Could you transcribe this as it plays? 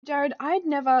Jared, I'd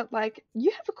never, like,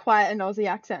 you have quite an Aussie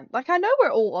accent. Like, I know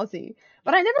we're all Aussie,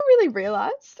 but I never really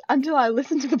realised until I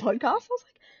listened to the podcast. I was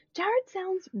like, Jared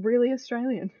sounds really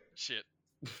Australian. Shit.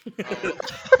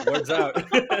 Words out.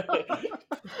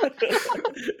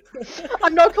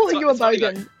 I'm not calling you a It's funny,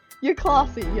 like- bogan. You're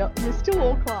classy. You're still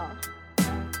all class.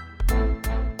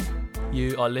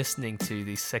 You are listening to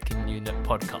the Second Unit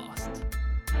podcast.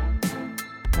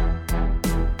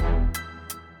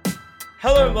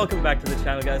 Hello and welcome back to the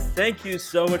channel, guys. Thank you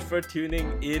so much for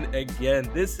tuning in again.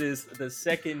 This is the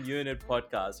Second Unit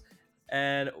podcast.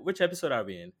 And which episode are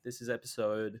we in? This is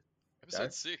episode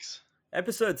 6.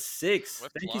 Episode 6. We're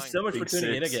Thank you flying. so much for Big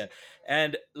tuning in 6. again.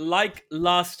 And like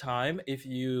last time, if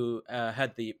you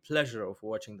had the pleasure of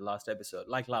watching the last episode,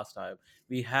 like last time,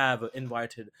 we have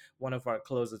invited one of our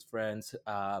closest friends,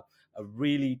 a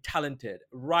really talented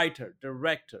writer,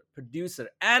 director, producer,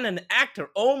 and an actor.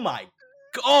 Oh my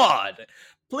God!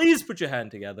 Please put your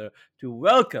hand together to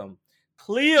welcome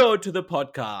Cleo to the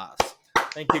podcast.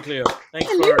 Thank you, Cleo. Thanks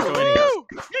for joining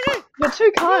us. You're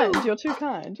too kind. You're too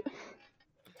kind.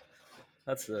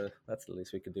 That's the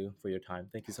least we could do for your time.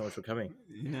 Thank you so much for coming.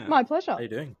 Yeah. My pleasure. How you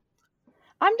doing?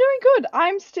 I'm doing good.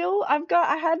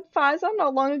 I had Pfizer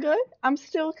not long ago. I'm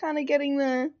still kind of getting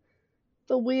the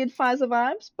weird Pfizer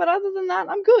vibes, but other than that,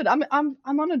 I'm good. I'm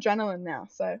on adrenaline now,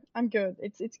 so I'm good.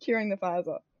 It's curing the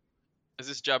Pfizer. Is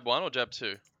this jab 1 or jab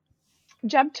 2?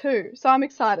 Jab 2, so I'm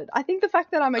excited. I think the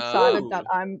fact that I'm excited Oh, that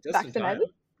I'm just in vaccinated,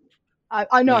 time.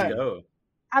 I know, Let's go.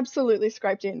 absolutely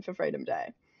scraped in for Freedom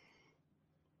Day.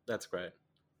 That's great.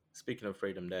 Speaking of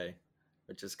Freedom Day,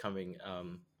 which is coming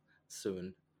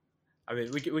soon. I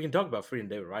mean, we can talk about Freedom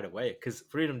Day right away because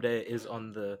Freedom Day is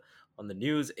on the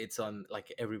news. It's on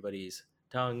like everybody's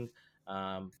tongue.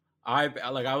 I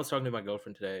was talking to my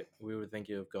girlfriend today. We were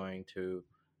thinking of going to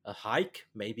a hike,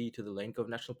 maybe to the Lane Cove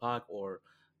National Park or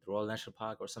the Royal National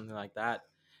Park or something like that.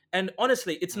 And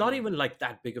honestly, it's not even like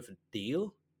that big of a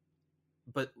deal,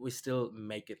 but we still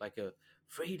make it like a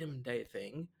Freedom Day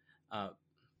thing.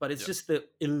 But it's just the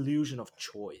illusion of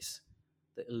choice,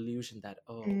 the illusion that,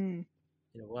 you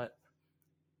know what?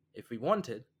 If we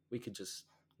wanted, we could just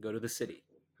go to the city,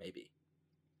 maybe.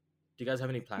 Do you guys have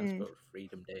any plans for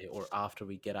Freedom Day or after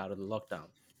we get out of the lockdown?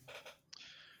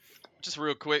 Just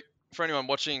real quick, for anyone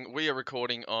watching, we are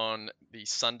recording on the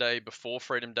Sunday before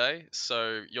Freedom Day,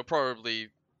 so you're probably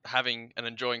having and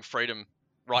enjoying freedom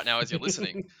right now as you're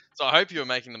listening. So I hope you're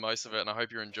making the most of it, and I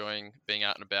hope you're enjoying being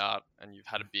out and about, and you've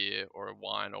had a beer or a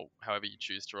wine or however you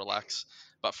choose to relax.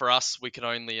 But for us, we can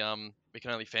only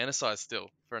fantasize still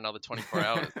for another 24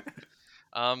 hours.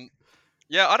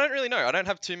 Yeah, I don't really know. I don't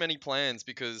have too many plans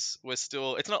because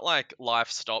it's not like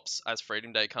life stops as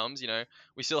Freedom Day comes, you know.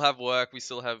 We still have work, we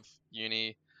still have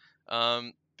uni.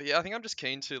 But yeah, I think I'm just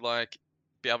keen to like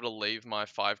be able to leave my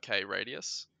 5K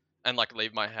radius and like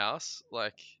leave my house.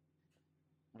 Like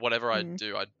whatever I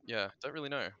do, don't really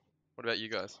know. What about you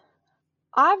guys?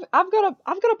 I've got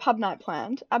a pub night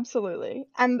planned, absolutely.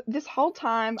 And this whole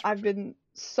time I've been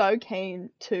so keen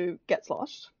to get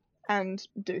sloshed and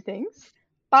do things.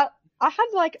 But I had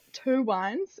like 2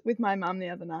 wines with my mum the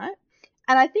other night,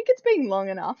 and I think it's been long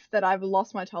enough that I've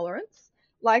lost my tolerance.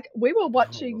 Like we were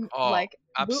watching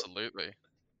Absolutely.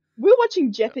 we were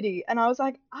watching Jeopardy, and I was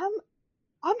like,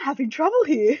 I'm having trouble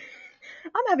here.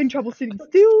 I'm having trouble sitting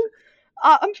still.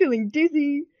 I'm feeling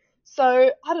dizzy.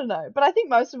 So I don't know, but I think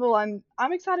most of all, I'm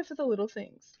excited for the little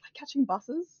things, like catching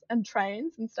buses and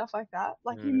trains and stuff like that.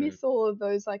 Like you miss all of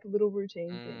those like little routine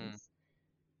things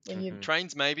when you.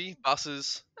 Trains maybe,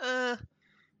 buses.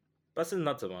 Buses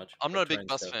not so much. I'm but not a big trains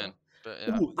bus definitely. fan, but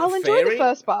yeah. Ooh, the I'll enjoy the ferry?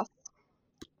 first bus.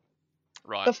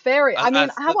 Right. The ferry. I mean,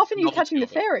 As how the often are you novelty catching the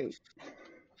of it. ferry?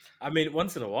 I mean,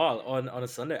 once in a while on a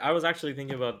Sunday. I was actually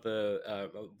thinking about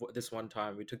this one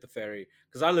time we took the ferry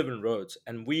because I live in Rhodes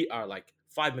and we are like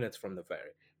 5 minutes from the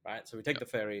ferry, right? So we take the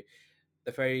ferry.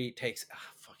 The ferry takes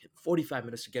 45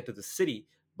 minutes to get to the city,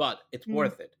 but it's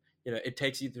worth it. You know, it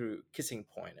takes you through Kissing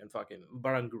Point and fucking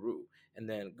Barangaroo, and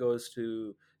then goes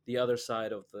to the other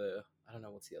side of I don't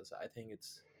know what's the other side. I think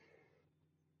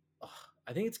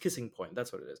it's Kissing Point.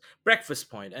 That's what it is. Breakfast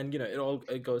Point, and you know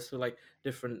it goes to like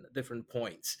different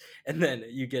points, and then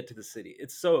you get to the city.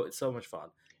 It's so much fun.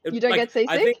 You don't get seasick?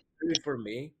 I think ferry for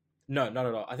me, no, not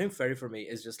at all. I think ferry for me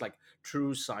is just like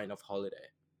true sign of holiday.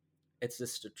 It's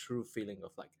just a true feeling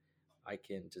of like I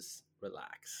can just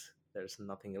relax. There's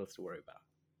nothing else to worry about.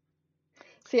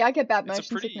 See, I get bad It's a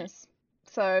motion pretty- sickness.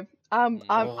 So Oh,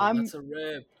 I'm that's a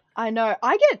rip. I know.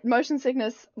 I get motion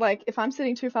sickness like if I'm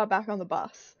sitting too far back on the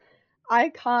bus. I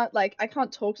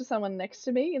can't talk to someone next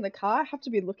to me in the car. I have to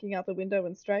be looking out the window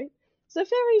and straight. So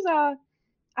ferries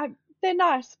they're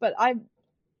nice, but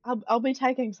I'll be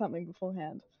taking something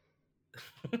beforehand.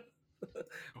 What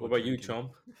Or about you, drinking. Chomp?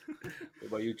 What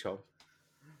about you, Chomp?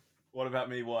 What about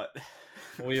me? What?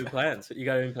 What are your plans? You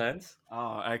got any plans?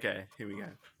 Oh, okay. Here we go.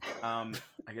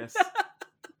 I guess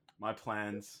my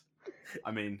plans.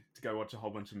 I mean, to go watch a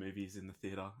whole bunch of movies in the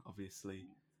theater, obviously.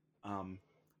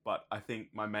 But I think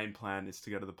my main plan is to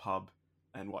go to the pub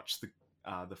and watch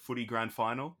the footy grand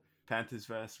final, Panthers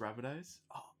versus Rabbitohs.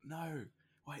 Oh no!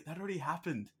 Wait, that already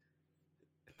happened.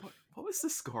 What was the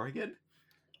score again?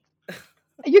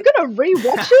 Are you gonna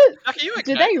rewatch it? Jack, are you okay?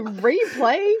 Did they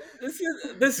replay?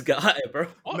 This guy, bro.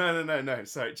 What? No.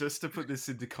 So just to put this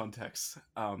into context,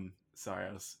 sorry,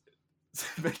 I was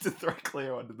meant to throw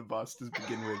Cleo under the bus to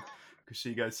begin with because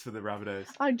she goes for the Rabbitohs.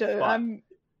 I do. But- I'm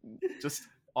Just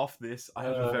off this, I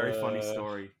have a very funny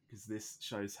story because this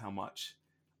shows how much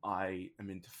I am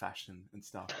into fashion and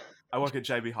stuff. I work at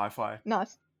JB Hi-Fi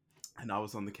nice. and I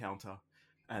was on the counter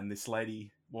and this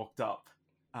lady walked up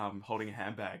holding a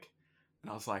handbag and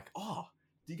I was like, oh,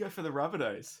 do you go for the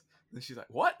Rabbitohs? And she's like,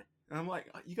 what? And I'm like,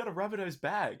 you got a Rabbitohs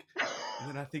bag? And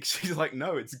then I think she's like,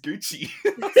 no, it's Gucci. I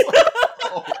was like,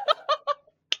 oh.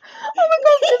 Oh my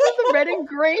god, this is the red and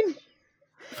green.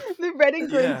 The red and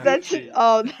green. Yeah. That's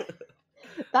oh,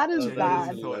 that is Oh, that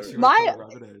bad. is I thought she My-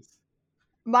 was for the Rabbitohs.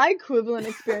 My equivalent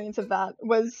experience of that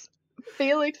was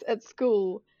Felix at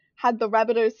school had the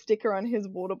Rabbitohs sticker on his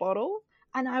water bottle,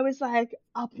 and I was like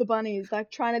up the bunnies, like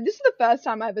trying to. This is the first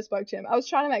time I ever spoke to him. I was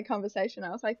trying to make conversation.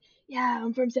 I was like, "Yeah,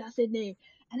 I'm from South Sydney,"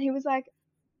 and he was like,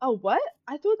 "Oh, what?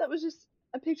 I thought that was just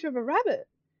a picture of a rabbit."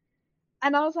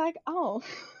 And I was like, "Oh,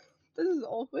 this is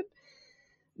awkward.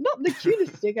 Not the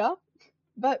cutest sticker,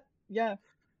 but yeah."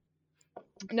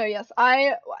 No, yes,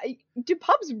 I do.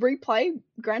 Pubs replay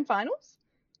grand finals?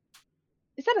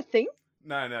 Is that a thing?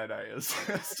 No.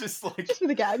 It's just like Just for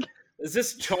the gag. Is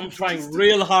this Chomp trying Just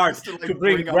real hard just to, like, to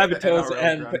bring bring up the Rabbitohs NRL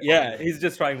and grand yeah, final. he's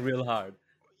just trying real hard.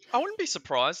 I wouldn't be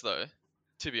surprised though,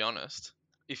 to be honest,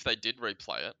 if they did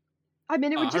replay it. I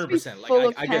mean, it would just be 100%, like, full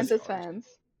of I guess- Panthers fans.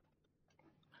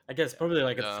 I guess probably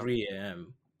like Yeah. at 3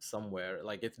 a.m. somewhere.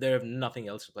 Like if they have nothing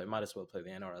else to play, might as well play the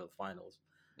NRL finals.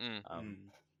 Mm.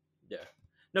 Yeah.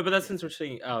 No, but that's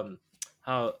interesting.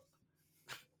 How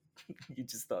you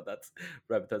just thought that's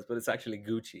Rabbitohs, but it's actually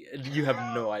Gucci, and you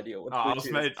have no idea what. Oh, I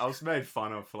Gucci was made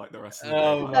fun of for like the rest of the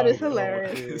Oh day. That is my God,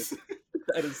 hilarious. dude.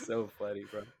 That is so funny,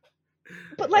 bro.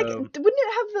 But like, Um, wouldn't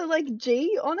it have the like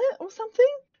G on it or something?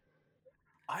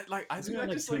 I Isn't think it I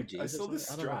like just two like Gs I or saw the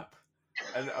something? I don't know. strap,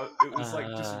 and it was like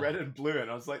just red and blue, and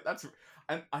I was like, that's.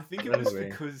 And I think it Red and was green.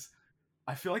 because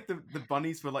I feel like the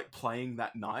bunnies were like playing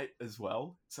that night as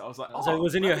well, so I was like, oh, So it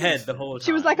was in your head Rabbitohs. the whole time.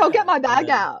 She was like, "I'll get my And bag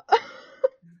then- out."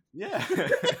 Yeah.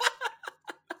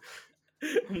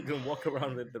 I'm gonna walk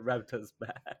around with the Rabbitohs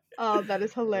bag. Oh, that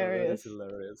is hilarious. That is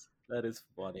hilarious. That is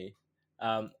funny.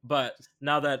 But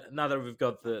now that we've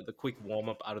got the quick warm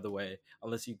up out of the way,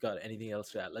 unless you've got anything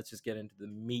else to add, let's just get into the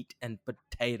meat and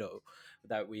potato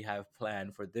that we have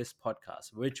planned for this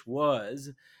podcast, which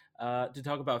was to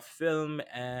talk about film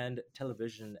and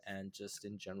television and just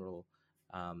in general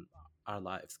our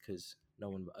lives, because no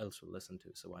one else will listen to.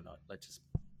 So why not? Let's just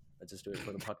do it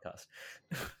for the podcast.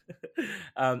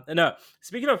 No,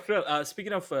 speaking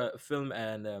of film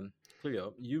and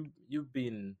Cleo, you've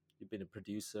been a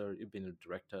producer, you've been a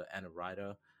director and a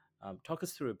writer. Talk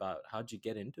us through about how'd you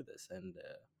get into this and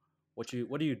what do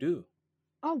you do?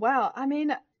 Oh wow. I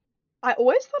mean, I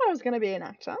always thought I was going to be an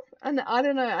actor, and I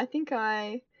don't know. I think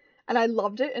I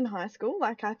loved it in high school.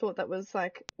 Like I thought that was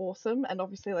like awesome, and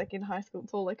obviously like in high school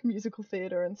it's all like musical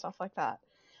theater and stuff like that.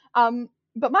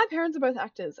 But my parents are both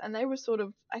actors, and they were sort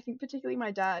of, I think particularly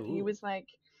my dad, he Ooh. was like,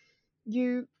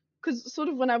 because sort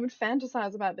of when I would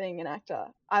fantasize about being an actor,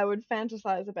 I would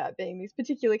fantasize about being these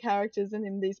particular characters and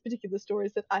in these particular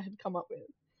stories that I had come up with.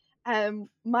 And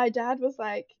my dad was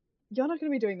like, "You're not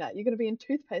going to be doing that. You're going to be in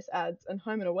toothpaste ads and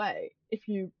Home and Away if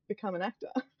you become an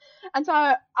actor." And so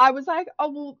I was like,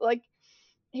 "Oh well," like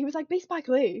he was like, "Be Spike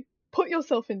Lee. Put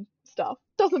yourself in stuff.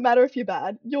 Doesn't matter if you're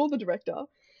bad. You're the director."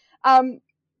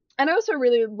 And I also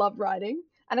really love writing.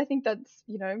 And I think that's,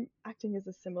 acting is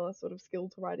a similar sort of skill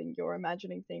to writing. You're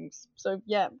imagining things. So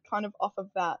yeah, kind of off of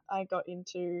that, I got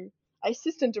into, I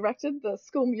assistant directed the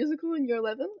school musical in year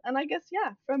 11. And I guess,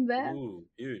 yeah, from there Ooh,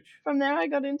 huge. I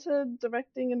got into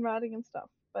directing and writing and stuff.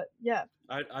 But yeah.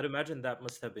 I'd imagine that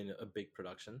must have been a big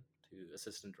production to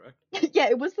assistant direct. Yeah,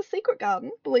 it was The Secret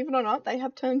Garden. Believe it or not, they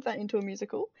have turned that into a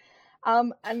musical.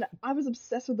 And I was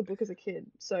obsessed with the book as a kid.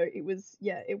 So it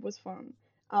was fun.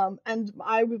 And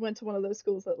I went to one of those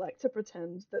schools that like to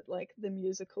pretend that like the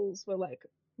musicals were like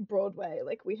Broadway,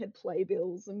 like we had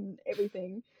playbills and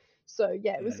everything. So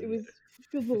yeah, it was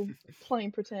good little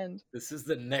playing pretend. This is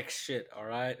the next shit, all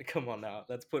right? Come on now,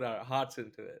 let's put our hearts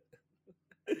into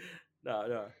it.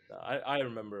 No. I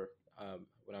remember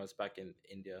when I was back in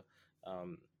India,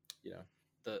 um, you know,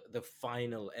 the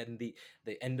final and the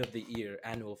end of the year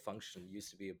annual function used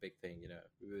to be a big thing. You know,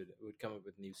 we would come up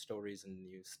with new stories and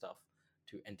new stuff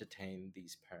to entertain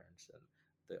these parents and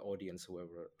the audience,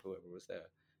 whoever was there.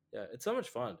 Yeah, it's so much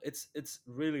fun. It's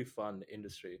really fun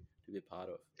industry to be a part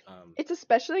of. It's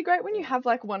especially great when you Yeah. have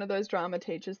like one of those drama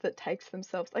teachers that takes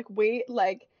themselves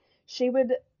she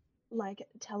would like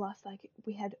tell us like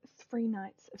we had 3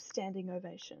 nights of standing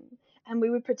ovation, and we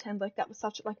would pretend like that was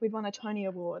such like we'd won a Tony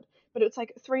Award, but it's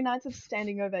like 3 nights of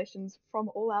standing ovations from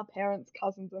all our parents,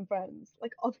 cousins, and friends.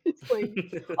 Like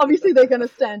obviously they're gonna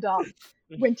stand up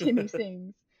when Timmy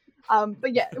sings.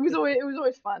 But yeah, it was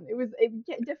always fun. It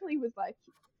definitely was like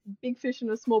big fish in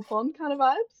a small pond kind of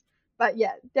vibes. But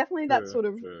yeah, definitely that True, sort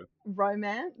of true.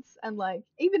 romance, and like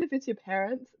even if it's your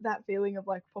parents, that feeling of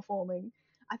like performing,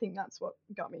 I think that's what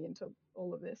got me into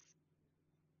all of this.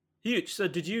 Huge. So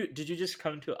did you just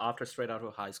come to after straight out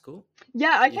of high school?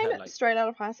 Yeah, So I you came had like straight out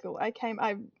of high school.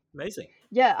 amazing.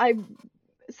 I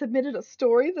submitted a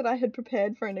story that I had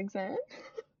prepared for an exam.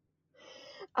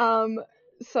 um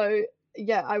so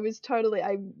yeah,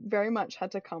 I very much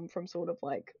had to come from sort of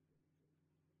like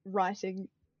writing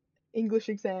English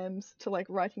exams to like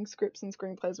writing scripts and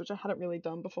screenplays, which I hadn't really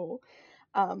done before.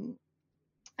 Um,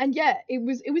 and yeah, it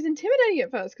was intimidating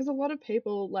at first because a lot of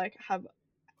people like have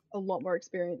a lot more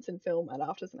experience in film at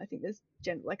afters, and I think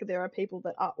there are people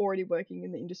that are already working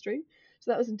in the industry,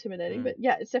 so that was intimidating. Mm. But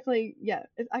yeah, it's definitely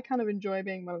I kind of enjoy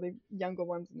being one of the younger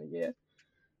ones in the year.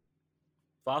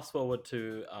 Fast forward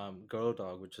to Girl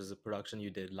Dog, which is a production you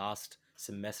did last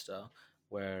semester,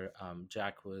 where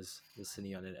Jack was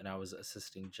sitting on it, and I was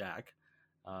assisting Jack.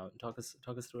 Talk us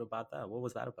through about that. What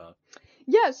was that about?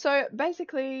 Yeah, so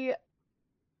basically,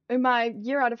 in my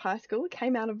year out of high school,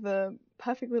 came out of the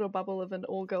perfect little bubble of an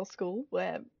all-girls school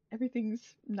where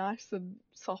everything's nice and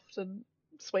soft and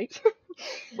sweet.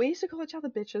 We used to call each other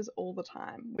bitches all the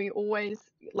time. We always,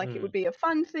 like, it would be a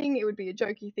fun thing, it would be a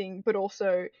jokey thing, but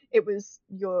also it was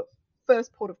your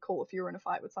first port of call if you were in a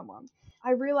fight with someone.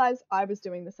 I realized I was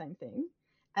doing the same thing,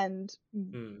 and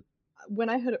Mm. when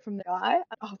I heard it from the guy,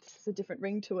 this is a different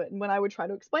ring to it. And when I would try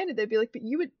to explain it, they'd be like, but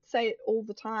you would say it all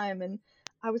the time. And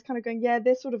I was kind of going, yeah,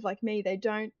 they're sort of like me. They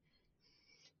don't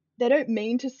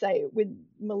mean to say it with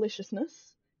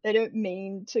maliciousness. They don't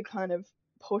mean to kind of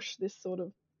push this sort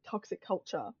of toxic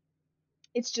culture.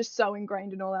 It's just so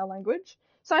ingrained in all our language.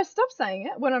 So I stopped saying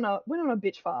it, went on a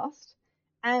bitch fast,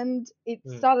 and it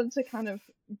Mm. started to kind of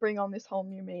bring on this whole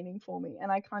new meaning for me.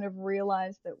 And I kind of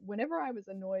realized that whenever I was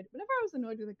annoyed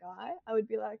with a guy, I would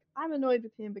be like, I'm annoyed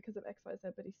with him because of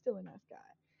XYZ, but he's still a nice guy.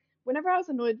 Whenever I was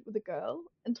annoyed with a girl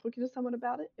and talking to someone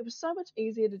about it, it was so much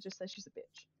easier to just say she's a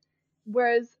bitch.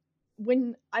 Whereas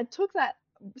when I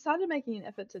started making an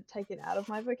effort to take it out of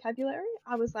my vocabulary,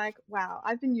 I was like, wow,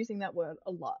 I've been using that word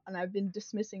a lot, and I've been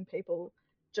dismissing people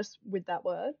just with that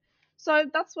word. So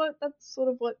that's sort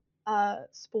of what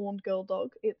spawned Girl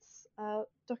Dog. It's a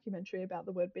documentary about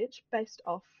the word bitch based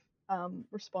off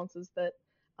responses that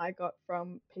I got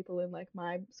from people in like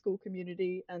my school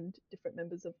community and different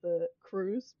members of the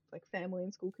crews, like family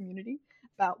and school community,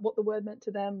 about what the word meant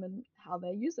to them and how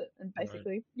they use it. And Right.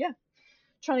 basically,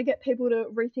 trying to get people to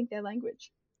rethink their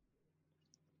language.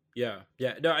 Yeah.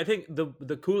 No, I think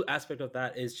the cool aspect of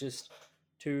that is just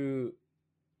to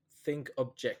think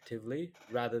objectively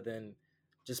rather than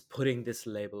just putting this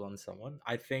label on someone.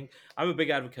 I think I'm a big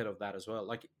advocate of that as well.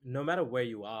 Like no matter where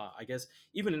you are, I guess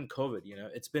even in COVID,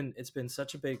 it's been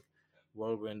such a big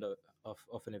whirlwind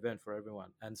of an event for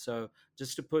everyone. And so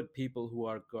just to put people who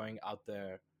are going out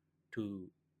there to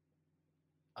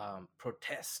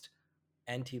protest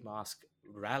anti-mask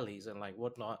rallies and like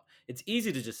whatnot, it's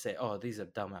easy to just say, oh, these are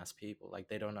dumbass people, like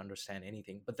they don't understand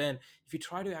anything. But then if you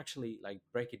try to actually like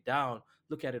break it down,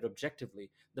 look at it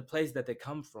objectively, the place that they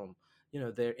come from,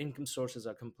 their income sources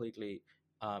are completely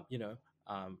um, you know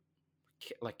um,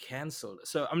 like canceled.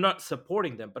 So I'm not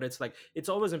supporting them, but it's like it's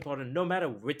always important, no matter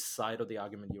which side of the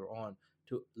argument you're on,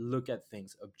 to look at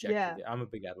things objectively. I'm a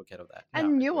big advocate of that. No, And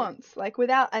agreed. nuance, like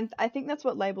and I think that's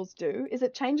what labels do, is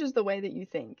it changes the way that you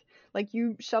think. Like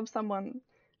you shove someone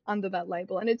under that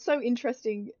label. And it's so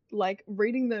interesting, like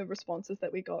reading the responses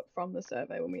that we got from the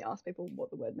survey when we asked people what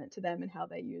the word meant to them and how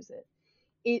they use it.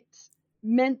 It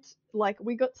meant, like,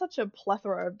 we got such a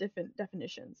plethora of different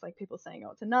definitions, like people saying, oh,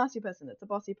 it's a nasty person, it's a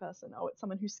bossy person, oh, it's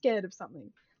someone who's scared of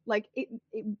something. Like it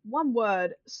one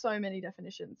word, so many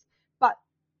definitions. But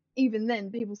even then,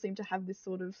 people seem to have this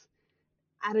sort of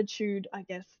attitude, I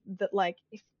guess, that like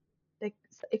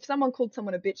if someone called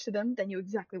someone a bitch to them, they knew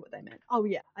exactly what they meant. Oh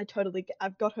yeah,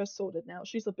 I've got her sorted now.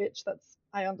 She's a bitch.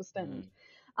 I understand.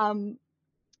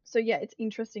 So yeah, it's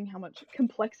interesting how much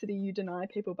complexity you deny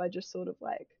people by just sort of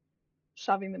like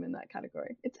shoving them in that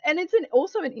category. It's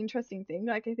also an interesting thing.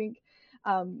 Like I think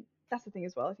that's the thing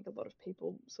as well. I think a lot of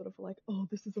people sort of like, oh,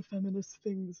 this is a feminist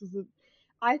thing.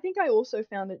 I think I also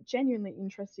found it genuinely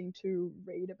interesting to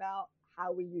read about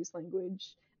how we use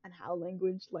language and how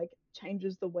language like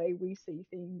changes the way we see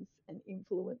things and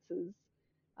influences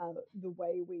the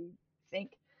way we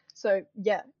think. So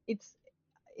yeah, it's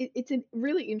a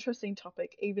really interesting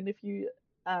topic, even if you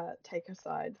take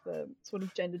aside the sort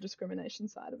of gender discrimination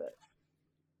side of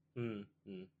it.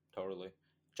 Totally.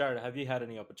 Jared, have you had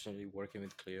any opportunity working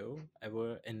with Cleo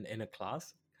ever in a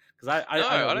class? Because No, I know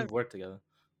I we've don't. worked together.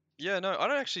 Yeah, no, I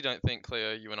don't think,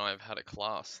 Cleo, you and I have had a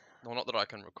class. Well, not that I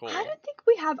can recall. I don't think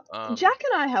we have. Um, Jack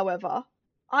and I, however,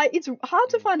 it's hard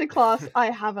to Mm. find a class I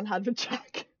haven't had with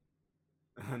Jack.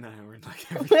 No, we're in like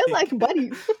We're everything. like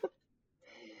buddies.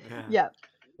 Yeah.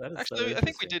 That is so actually, I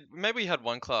think we interesting. did. Maybe we had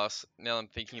one class. Now I'm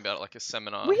thinking about it, like a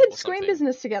seminar We had or screen something.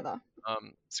 business together.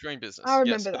 Screen business. I Yes,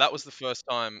 remember but that. that was the first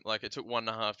time. Like it took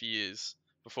 1.5 years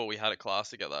before we had a class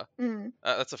together. Mm.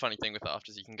 That's a funny thing with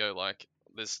afters. You can go like,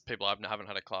 there's people I haven't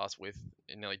had a class with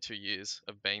in nearly 2 years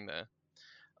of being there.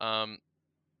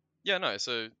 Yeah, no.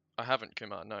 So I haven't,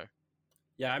 Kumar. No.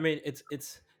 Yeah, I mean it's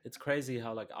crazy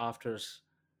how like afters.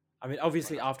 I mean,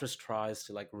 obviously afters tries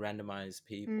to like randomize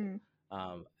people,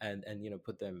 Mm. and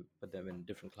put them in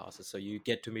different classes, so you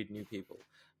get to meet new people.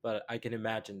 But I can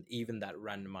imagine even that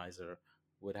randomizer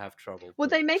would have trouble. Well,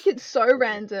 they putting- make it so putting-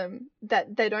 random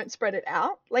that they don't spread it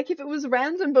out. Like if it was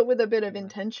random but with a bit of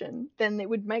intention, then it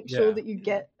would make sure Yeah. that you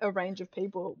get a range of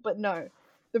people. But no,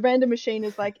 the random machine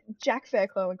is like Jack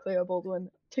Fairclough and Cleo Baldwin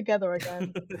together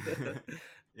again.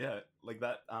 Yeah, like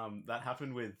that. That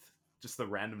happened with just the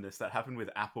randomness. That happened with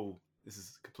Apple. This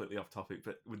is completely off topic,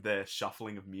 but with their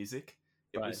shuffling of music,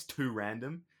 it Right. was too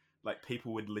random. Like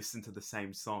people would listen to the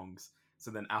same songs, so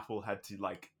then Apple had to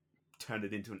like turn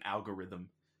it into an algorithm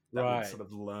that would Right. sort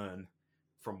of learn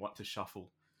from what to shuffle.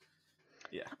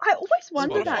 Yeah. I always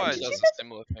wonder that. Spotify Did does you a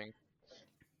similar thing.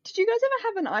 guys ever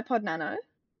have an iPod Nano?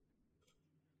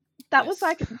 That was Yes.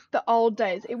 like the old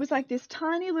days. It was like this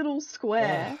tiny little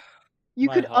square. You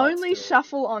My could heart only still-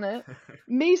 shuffle on it.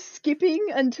 Me skipping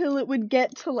until it would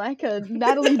get to like a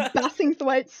Natalie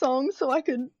Bassingthwaighte song so I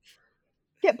could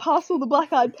get past all the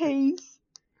Black Eyed Peas.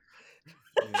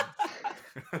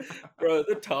 Bro,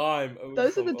 the time.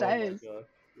 Those are the Oh my days. God.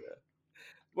 Yeah.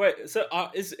 Wait, so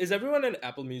is everyone an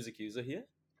Apple Music user here?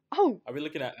 Oh, Are we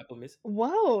looking at Apple Music?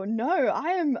 whoa, no,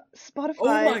 I am Spotify.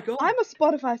 Oh my God. I'm a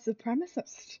Spotify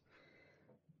supremacist.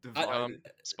 Divided.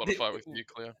 Spotify with you,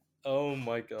 Cleo. Oh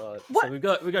my God. What? So we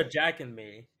got Jack and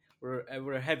me.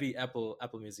 We're a heavy Apple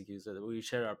Music user. We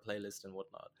share our playlist and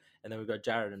whatnot. And then we got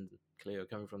Jared and Cleo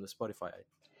coming from the Spotify.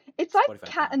 It's like Spotify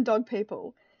cat fan. and dog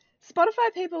people.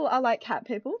 Spotify people are like cat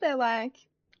people. They're like,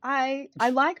 I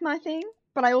like my thing,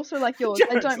 but I also like yours. I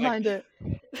Jared's don't like- mind it.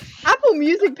 Apple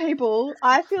Music people,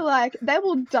 I feel like they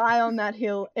will die on that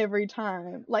hill every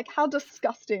time. Like, how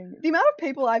disgusting. The amount of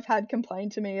people I've had complain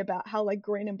to me about how, like,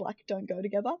 green and black don't go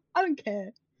together. I don't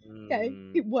care. Okay?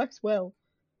 Mm. It works well.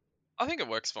 I think it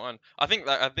works fine. I think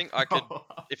I could,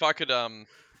 if I could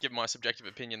give my subjective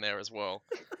opinion there as well,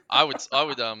 I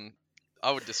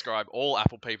would describe all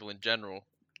Apple people in general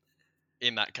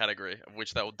in that category, of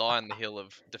which they will die on the hill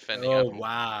of defending Oh Apple.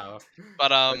 wow.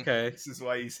 But Okay. This is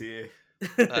why he's here.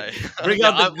 hey, Bring yeah,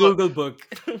 out the look, Google book.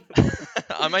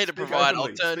 I made to Speak provide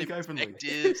openly, alternative speak openly.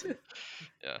 perspectives.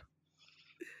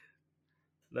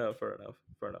 No, fair enough.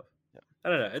 Yeah. I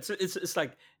don't know. It's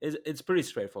like it's pretty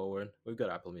straightforward. We've got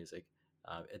Apple Music.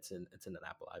 It's in an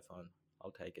Apple iPhone.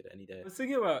 I'll take it any day. I was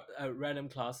thinking about random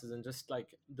classes and just like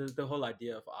the whole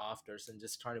idea of afters and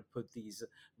just trying to put these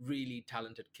really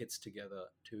talented kids together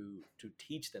to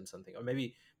teach them something, or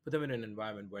maybe put them in an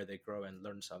environment where they grow and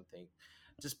learn something.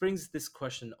 It just brings this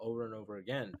question over and over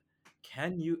again: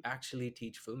 can you actually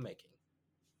teach filmmaking?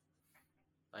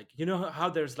 Like, you know how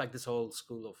there's like this whole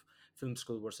school of film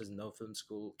school versus no film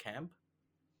school camp?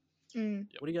 Mm.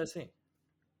 What do you guys think?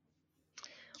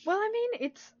 Well, I mean,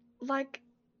 it's like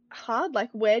hard. Like,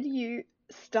 where do you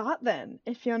start then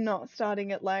if you're not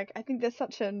starting at like? I think there's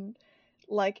such an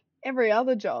like every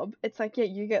other job. It's like, yeah,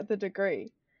 you get the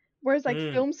degree, whereas like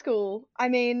Mm. film school. I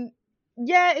mean,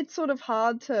 yeah, it's sort of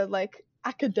hard to like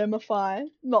academify.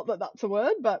 Not that that's a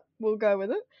word, but we'll go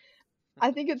with it.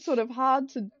 I think it's sort of hard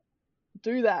to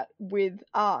do that with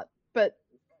art, but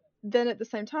then at the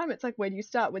same time, it's like, where do you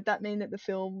start? Would that mean that the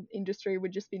film industry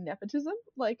would just be nepotism?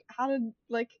 Like, how did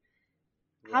like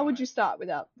How would Right. you start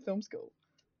without film school?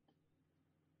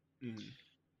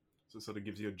 So it sort of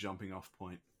gives you a jumping off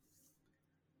point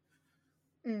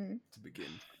Mm. to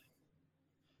begin.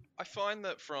 I find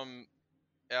that from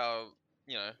our,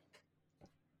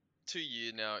 2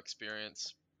 year now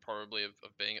experience probably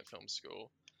of being at film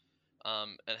school,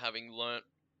 and having learnt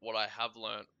what I have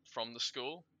learnt from the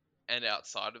school and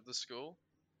outside of the school,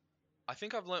 I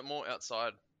think I've learnt more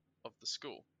outside of the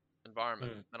school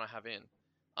environment Mm. than I have in.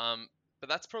 But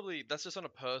that's just on a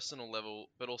personal level,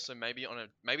 but also maybe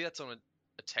that's on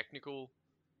a technical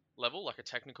level, like a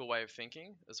technical way of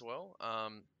thinking as well.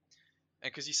 And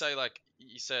because you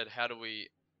said, how do we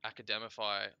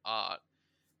academify art?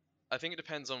 I think it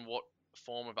depends on what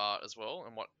form of art as well,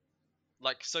 and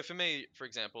so for me, for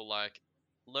example, like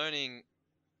learning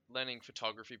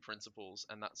photography principles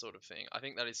and that sort of thing. I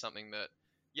think that is something that,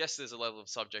 yes, there's a level of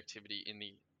subjectivity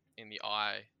in the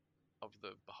eye of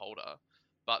the beholder,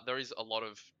 but there is a lot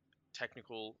of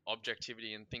technical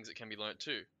objectivity and things that can be learnt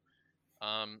too.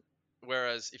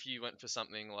 Whereas if you went for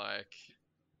something like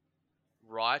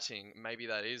writing, maybe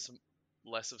that is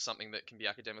less of something that can be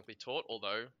academically taught,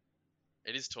 although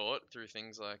it is taught through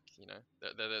things like,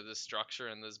 the structure,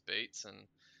 and there's beats and,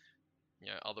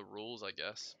 other rules, I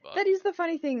guess. But That is the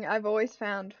funny thing I've always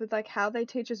found with like how they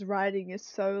teach us writing is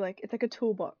so like it's like a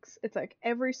toolbox. It's like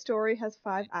every story has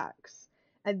 5 acts.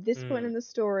 At this point in Mm. the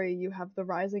story, you have the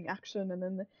rising action, and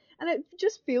and it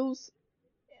just feels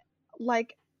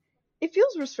like it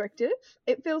feels restrictive.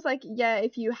 It feels like, yeah,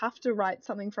 if you have to write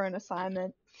something for an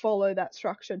assignment, follow that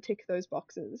structure, tick those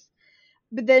boxes.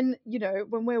 But then,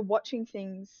 when we're watching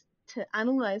things to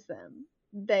analyze them,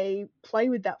 they play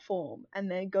with that form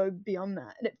and they go beyond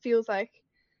that. And it feels like,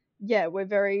 yeah, we're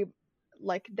very,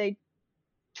 like, they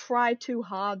try too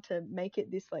hard to make it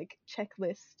this, like,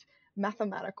 checklist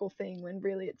mathematical thing when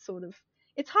really it's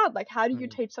hard. Like, how do you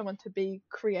Mm. teach someone to be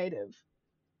creative?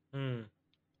 Mm.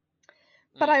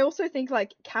 But I also think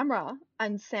like camera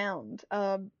and sound,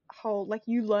 whole like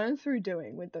you learn through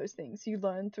doing with those things. You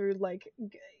learn through like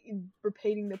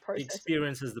repeating the The process.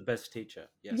 experience is the best teacher.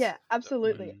 Yes. Yeah,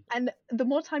 absolutely. Mm. And the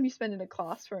more time you spend in a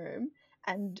classroom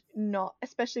and not,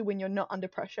 especially when you're not under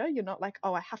pressure, you're not like,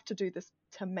 oh, I have to do this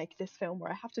to make this film, or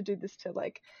I have to do this to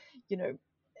like,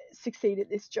 succeed at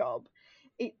this job.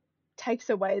 It takes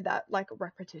away that like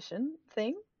repetition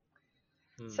thing.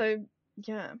 Mm. So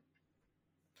yeah.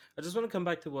 I just want to come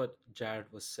back to what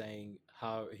Jared was saying,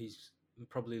 how he's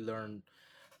probably learned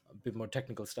a bit more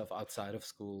technical stuff outside of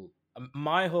school.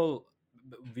 My whole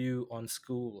view on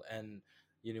school and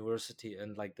university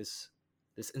and like this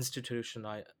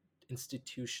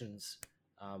institutions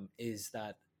is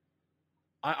that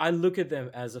I look at them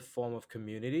as a form of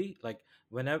community. Like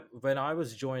when I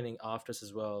was joining afters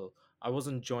as well, I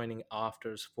wasn't joining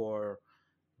afters for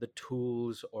the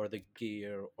tools or the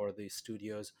gear or the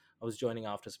studios. I was joining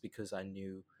afters because I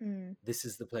knew Mm. this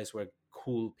is the place where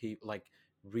cool people, like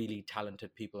really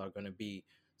talented people, are going to be.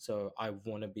 So I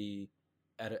want to be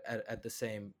at the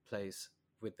same place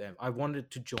with them. I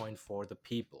wanted to join for the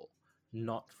people,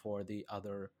 not for the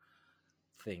other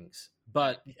things.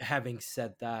 But having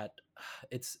said that,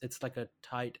 it's like a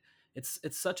tight, it's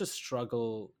such a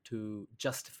struggle to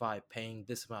justify paying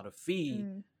this amount of fee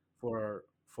Mm. for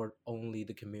only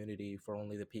the community, for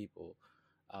only the people,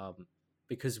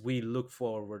 because we look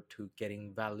forward to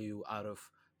getting value out of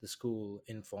the school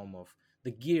in form of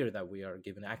the gear that we are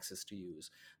given access to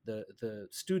use, the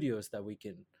studios that we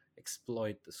can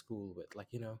exploit the school with. Like,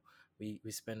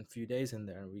 we spend a few days in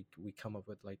there and we come up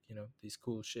with, like, these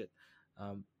cool shit.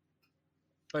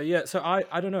 But yeah, so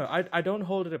I don't know, I don't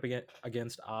hold it up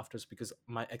against afters because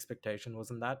my expectation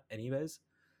wasn't that anyways,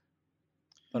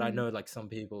 but I Mm. know like some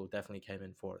people definitely came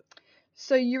in for it.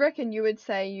 So you reckon you would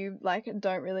say you like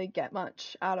don't really get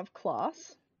much out of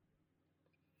class?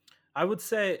 I would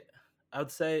say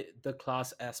the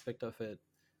class aspect of it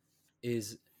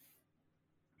is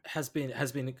has been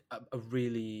a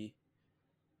really,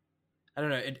 I don't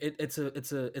know,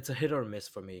 it's a hit or miss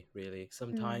for me, really.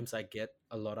 Sometimes I get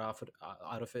a lot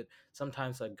out of it.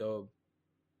 Sometimes I go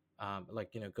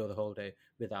go the whole day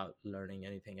without learning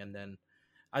anything, and then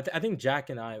I think Jack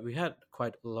and we had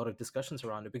quite a lot of discussions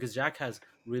around it, because Jack has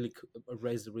really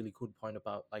raised a really good point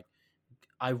about, like,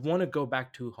 I want to go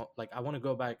back to I want to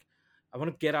go back. I want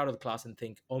to get out of the class and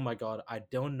think, oh my God, I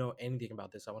don't know anything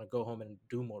about this. I want to go home and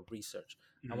do more research.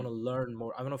 I want to learn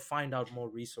more. I want to find out more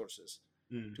resources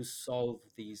to solve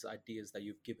these ideas that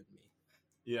you've given me.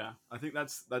 Yeah, I think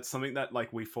that's something that,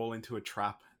 like, we fall into a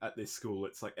trap at this school.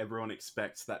 It's like everyone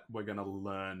expects that we're going to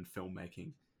learn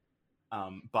filmmaking.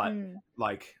 But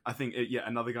like, I think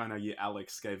another guy in our year,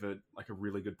 Alex, gave a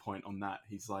really good point on that.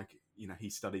 He's like, he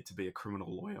studied to be a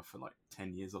criminal lawyer for like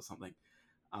 10 years or something,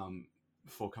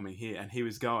 before coming here. And he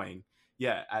was going,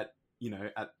 at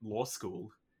law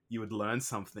school, you would learn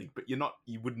something, but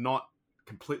you would not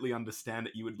completely understand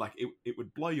it. You would it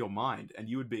would blow your mind, and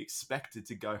you would be expected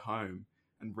to go home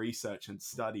and research and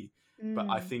study. But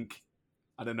I think,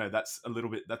 I don't know, that's a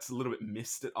little bit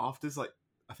missed at afters. Like,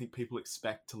 I think people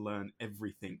expect to learn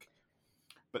everything,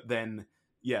 but then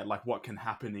like what can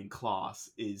happen in class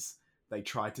is they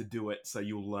try to do it so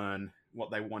you'll learn what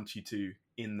they want you to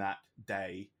in that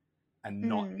day and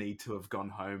not need to have gone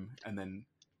home and then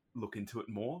look into it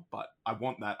more. But I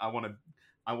want that. I want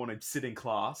to sit in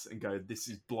class and go, this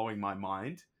is blowing my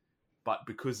mind. But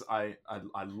because I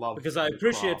love, because I the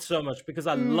appreciate craft, so much, because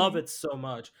I love it so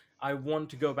much, I want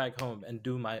to go back home and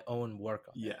do my own work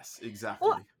on it. Yes, exactly.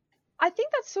 Well, I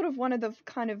think that's sort of one of the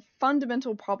kind of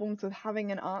fundamental problems with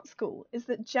having an art school, is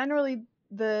that generally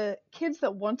the kids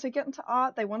that want to get into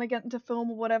art, they want to get into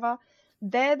film or whatever,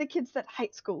 they're the kids that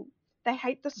hate school. They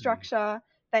hate the structure.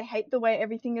 They hate the way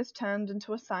everything is turned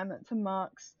into assignments and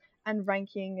marks and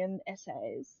ranking and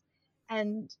essays.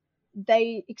 And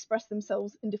they express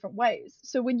themselves in different ways.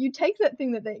 So when you take that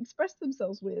thing that they express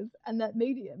themselves with and that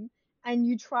medium, and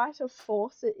you try to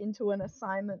force it into an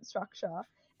assignment structure,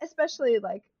 especially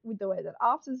like with the way that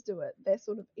afters do it, their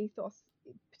sort of ethos,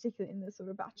 particularly in the sort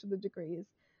of bachelor degree, is,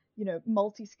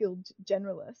 multi-skilled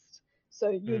generalist. So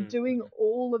you're doing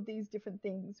all of these different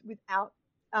things without,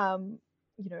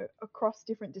 across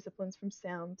different disciplines, from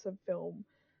sound to film,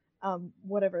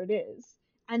 whatever it is.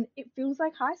 And it feels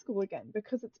like high school again,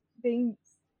 because it's being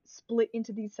split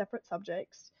into these separate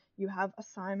subjects. You have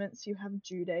assignments, you have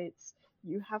due dates,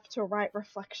 you have to write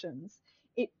reflections.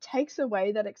 It takes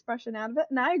away that expression out of it.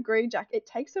 And I agree, Jack, it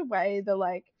takes away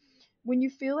the, when you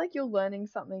feel like you're learning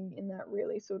something in that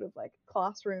really sort of like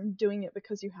classroom, doing it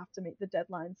because you have to meet the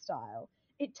deadline style,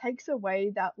 it takes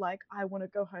away that, I want to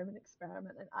go home and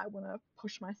experiment and I want to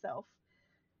push myself.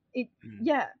 It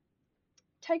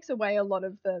takes away a lot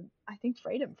of the, I think,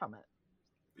 freedom from it.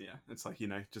 Yeah, it's like,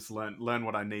 just learn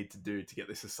what I need to do to get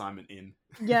this assignment in.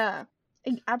 Yeah,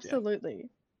 absolutely.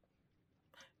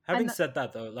 Having said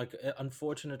that, though,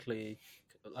 unfortunately,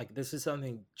 this is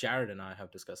something Jared and I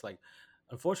have discussed.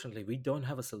 Unfortunately, we don't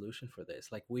have a solution for this.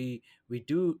 We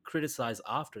do criticize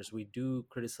afters, we do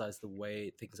criticize the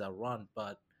way things are run,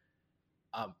 but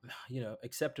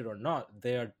accept it or not,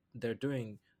 they're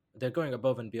going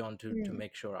above and beyond to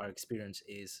make sure our experience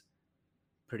is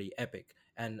pretty epic.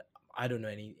 And I don't know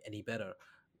any better,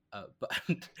 but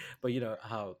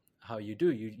how you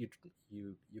do,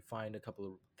 you find a couple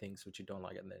of things which you don't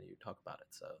like and then you talk about it.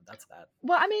 So that's that.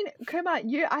 Well, I mean, Kumar,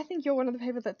 I think you're one of the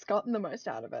people that's gotten the most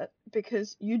out of it,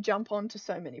 because you jump onto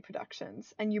so many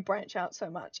productions and you branch out so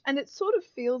much, and it sort of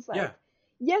feels like,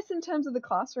 yes, in terms of the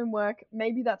classroom work,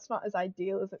 maybe that's not as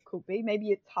ideal as it could be. Maybe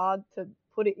it's hard to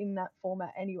put it in that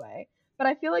format anyway. But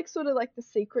I feel like sort of like the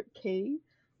secret key,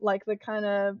 like the kind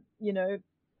of,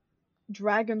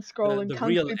 dragon scrolling the Kung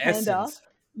real Fu Panda, essence.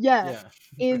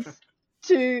 is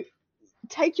to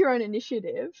take your own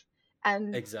initiative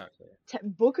and exactly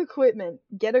book equipment,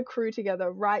 get a crew together,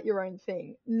 write your own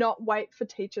thing, not wait for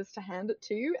teachers to hand it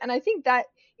to you. And I think that,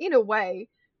 in a way,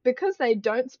 because they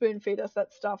don't spoon feed us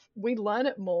that stuff, we learn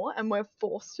it more and we're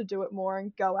forced to do it more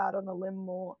and go out on a limb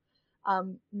more,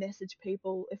 message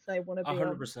people if they want to be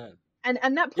 100%.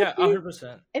 And that puts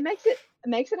 100%. It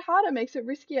makes it harder, makes it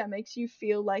riskier, makes you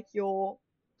feel like you're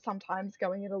sometimes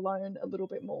going it alone a little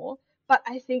bit more. But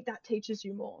I think that teaches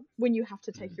you more when you have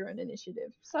to take your own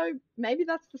initiative. So maybe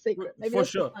that's the secret. Maybe for that's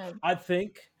sure. The plan.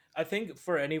 I think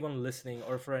for anyone listening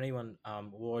or for anyone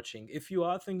watching, if you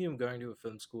are thinking of going to a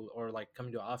film school or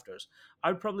coming to afters,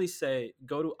 I'd probably say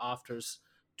go to afters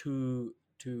to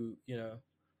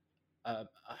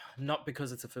not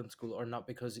because it's a film school or not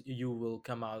because you will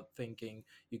come out thinking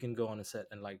you can go on a set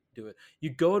and do it.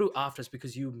 You go to afters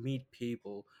because you meet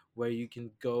people where you can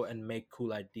go and make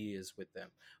cool ideas with them.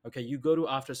 Okay, you go to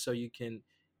afters so you can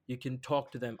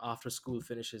talk to them after school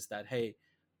finishes that, hey,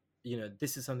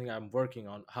 this is something I'm working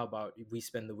on, how about we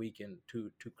spend the weekend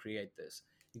to create this.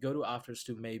 You go to afters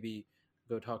to maybe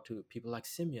go talk to people like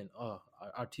Simeon,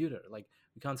 our tutor. We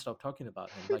can't stop talking about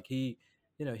him. He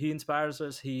he inspires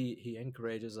us, he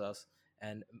encourages us,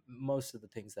 and most of the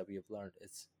things that we have learned,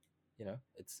 it's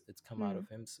come out of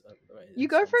him. You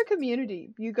go for a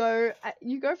community. You go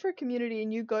for a community,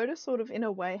 and you go to sort of, in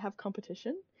a way, have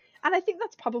competition. And I think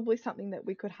that's probably something that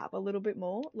we could have a little bit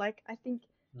more. I think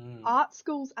art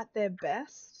schools at their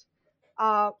best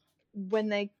are when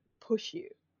they push you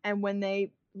and when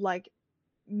they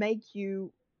make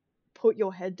you put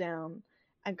your head down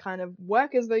and kind of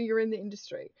work as though you're in the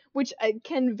industry, which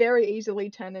can very easily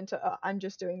turn into, I'm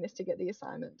just doing this to get the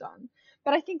assignment done.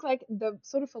 But I think like the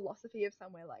sort of philosophy of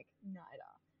somewhere like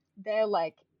NIDA, they're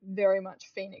like very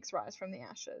much phoenix rise from the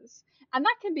ashes, and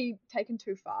that can be taken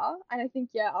too far. And I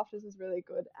think AFTRS is really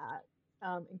good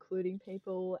at including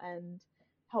people and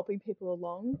helping people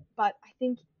along. But I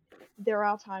think there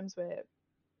are times where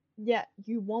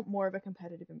you want more of a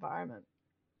competitive environment.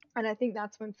 And I think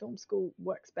that's when film school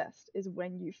works best, is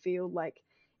when you feel like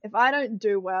if I don't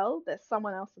do well, there's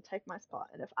someone else to take my spot.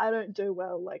 And if I don't do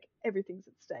well, like everything's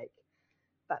at stake.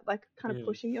 But like kind of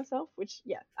pushing yourself, which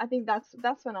I think that's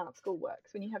when art school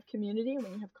works, when you have community and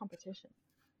when you have competition.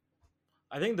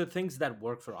 I think the things that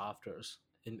work for AFTRS,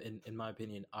 in my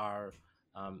opinion, are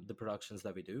the productions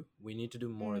that we do. We need to do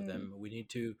more of them. We need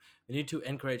to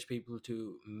encourage people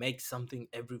to make something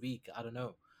every week. I don't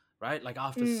know, right? Like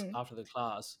after the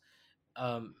class,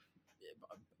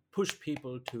 push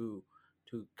people to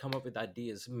come up with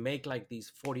ideas, make like these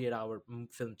 48-hour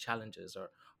film challenges or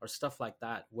stuff like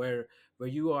that, where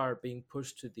you are being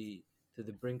pushed to the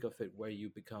brink of it, where you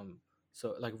become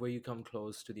where you come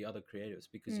close to the other creatives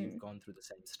because you've gone through the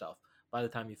same stuff. By the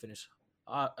time you finish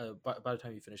by the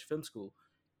time you finish film school,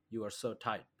 you are so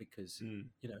tight because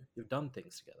you've done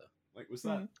things together. Like was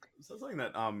that something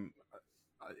that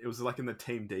it was like in the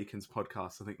Team Deacons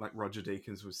podcast, I think, like Roger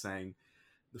Deakins was saying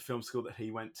the film school that he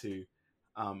went to,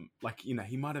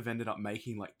 he might have ended up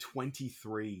making like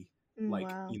 23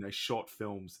 short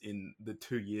films in the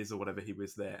 2 years or whatever he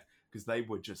was there, because they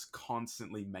were just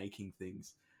constantly making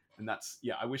things. And that's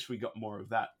I wish we got more of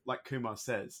that, like Kumar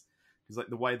says, because like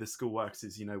the way the school works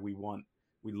is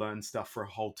we learn stuff for a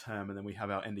whole term, and then we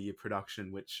have our end of year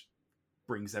production, which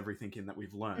brings everything in that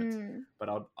we've learned. But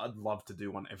I'd love to do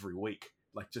one every week,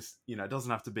 like just it doesn't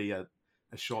have to be a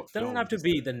short film. Doesn't have to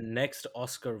be the next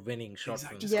Oscar winning short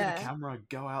film. Just get a camera,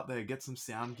 go out there, get some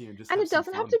sound gear, and just it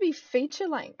doesn't have to be feature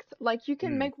length. Like you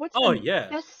can make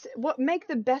make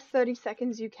the best 30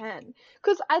 seconds you can,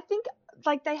 because I think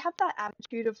like they have that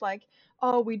attitude of like,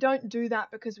 oh, we don't do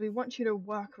that because we want you to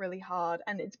work really hard,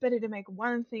 and it's better to make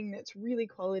one thing that's really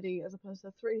quality as opposed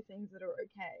to 3 things that are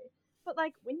okay. But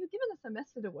like when you're given a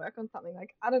semester to work on something,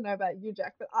 like I don't know about you,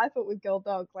 Jack, but I thought with Girl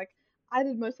Dog, like I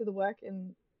did most of the work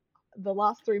in the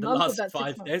last 3 months of that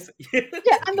 5 days. pretty much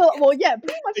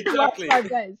the last 5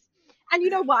 days. And you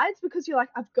know why? It's because you're like,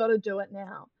 I've got to do it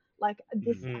now. Like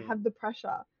this, I have the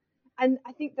pressure. And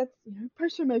I think that's,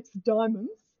 pressure makes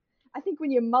diamonds. I think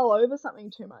when you mull over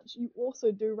something too much, you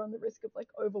also do run the risk of like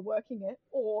overworking it,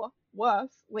 or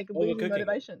worse, like losing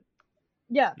motivation.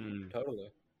 Yeah.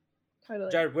 Totally.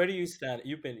 Totally. Jared, where do you stand?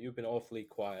 You've been awfully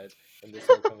quiet in this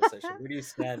whole conversation. Where do you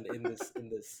stand in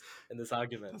this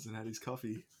argument? Hasn't had his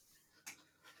coffee.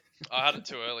 I had it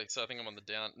too early, so I think I'm on the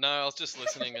down. No, I was just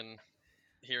listening and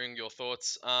hearing your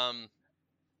thoughts.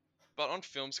 But on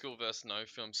film school versus no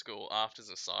film school,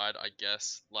 AFTRS aside, I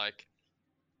guess, like,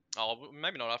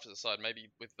 maybe not AFTRS aside, maybe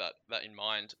with that in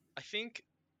mind, I think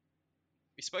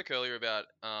we spoke earlier about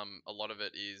a lot of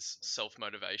it is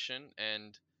self-motivation,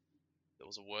 and there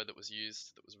was a word that was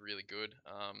used that was really good.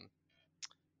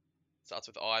 Starts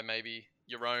with I, maybe.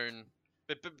 Your own,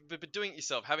 but doing it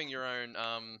yourself, having your own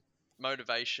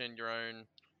motivation, your own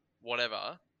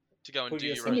whatever, to go and do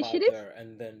your own initiative,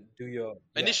 and then do your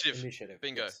initiative.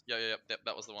 Bingo. Yes. Yeah,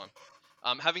 that was the one.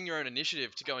 Having your own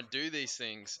initiative to go and do these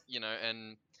things,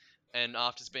 and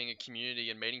after being a community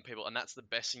and meeting people, and that's the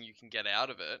best thing you can get out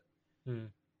of it.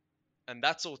 And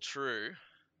that's all true,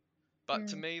 but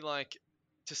to me, like,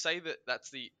 to say that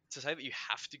you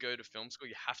have to go to film school,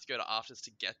 you have to go to AFTRS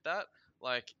to get that,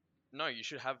 like, no, you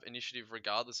should have initiative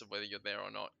regardless of whether you're there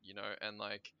or not, and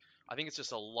like, I think it's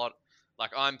just a lot,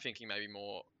 like, I'm thinking maybe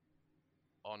more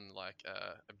on like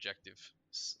objective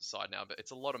side now, but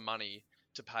it's a lot of money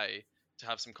to pay to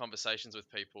have some conversations with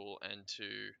people and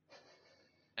to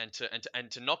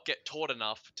not get taught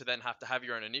enough to then have to have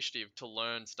your own initiative to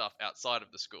learn stuff outside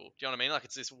of the school. Do you know what I mean? Like,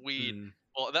 it's this weird,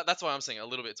 well, that's why I'm saying a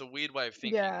little bit, it's a weird way of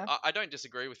thinking. Yeah. I don't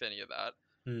disagree with any of that,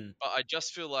 but I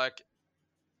just feel like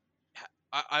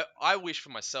I wish for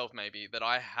myself maybe that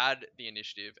I had the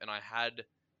initiative and I had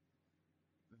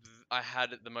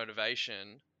the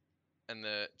motivation and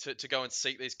to go and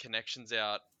seek these connections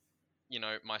out,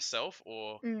 myself,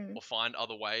 or find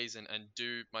other ways and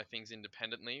do my things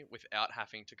independently without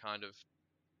having to kind of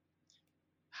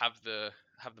have the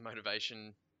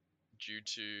motivation due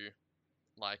to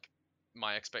like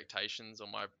my expectations or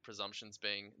my presumptions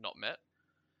being not met.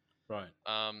 Right.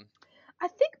 I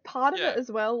think part of it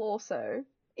as well also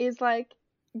is like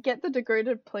get the degree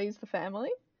to please the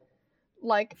family.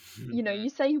 Like, you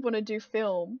say you want to do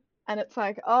film and it's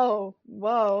like, oh,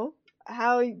 whoa,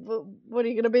 what are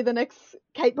you gonna be, the next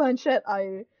Kate Blanchett? Are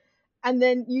you? And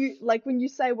then you, like, when you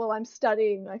say, well, I'm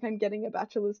studying, like, I'm getting a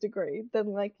bachelor's degree,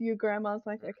 then, like, your grandma's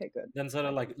like, okay, good. Then sort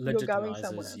of like You're going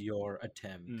somewhere. legitimizes your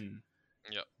attempt. Mm.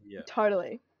 Yeah.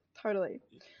 Totally.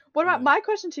 What about Yeah. my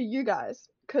question to you guys?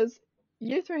 Because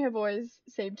you three have always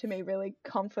seemed to me really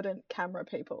confident camera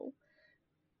people.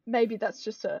 Maybe that's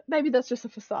just a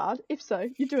facade. If so,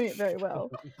 you're doing it very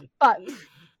well. But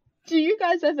do you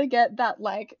guys ever get that,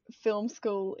 like, film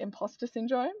school imposter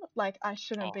syndrome? Like, I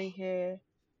shouldn't be here.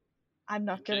 I'm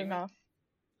not good kidding me? enough.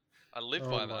 I live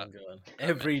Oh by my that. god. That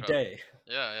Every mantra. day.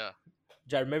 Yeah.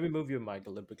 Jared, maybe move your mic a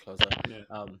little bit closer.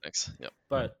 Yeah. Thanks. Yep.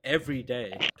 But every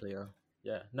day, Cleo.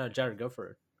 Yeah. No, Jared, go for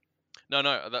it. No,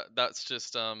 that's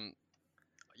just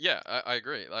yeah, I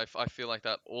agree. I feel like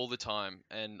that all the time,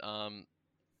 and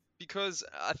because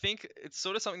I think it's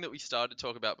sort of something that we started to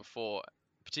talk about before,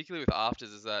 particularly with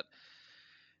afters, is that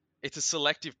it's a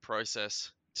selective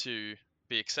process to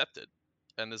be accepted,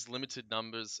 and there's limited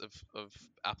numbers of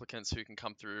applicants who can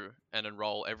come through and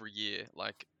enroll every year,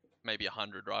 like maybe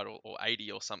 100, right, or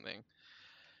 80 or something.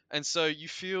 And so you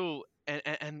feel,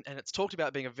 and it's talked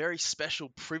about being a very special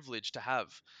privilege to have,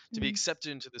 to be Mm.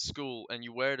 accepted into the school, and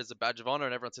you wear it as a badge of honor,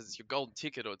 and everyone says it's your golden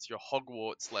ticket or it's your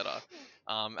Hogwarts letter,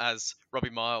 as Robbie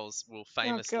Miles will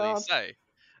famously God. say.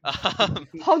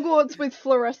 Hogwarts with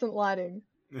fluorescent lighting.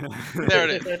 There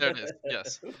it is.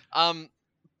 Yes.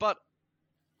 But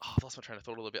I've lost my train of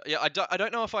thought a little bit. Yeah, I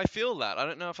don't know if I feel that. I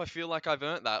don't know if I feel like I've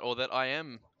earned that, or that I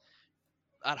am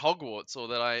at Hogwarts, or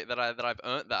that I've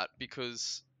earned that,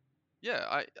 because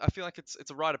yeah, I feel like it's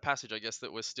a rite of passage, I guess,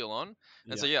 that we're still on.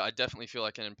 And so yeah, I definitely feel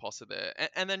like an imposter there.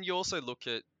 And then you also look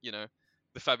at, you know,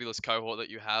 the fabulous cohort that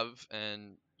you have,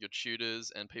 and your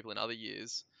tutors and people in other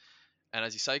years. And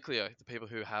as you say, Cleo, the people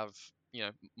who have, you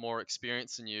know, more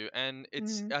experience than you. And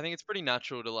it's Mhm. I think it's pretty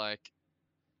natural to, like,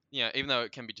 you know, even though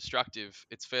it can be destructive,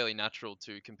 it's fairly natural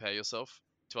to compare yourself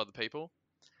to other people.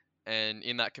 And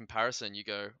in that comparison, you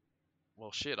go,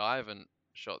 well, shit, I haven't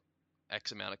shot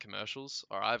X amount of commercials,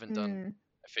 or I haven't done Mm.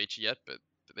 a feature yet, but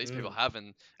these people Mm. have,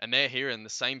 and they're here in the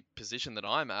same position that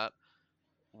I'm at.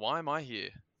 Why am I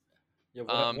here? Yeah,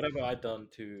 Um, what have I done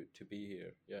to be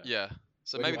here? Yeah. Yeah.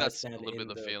 So Where do maybe I that's a stand little bit in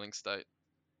of the the feeling state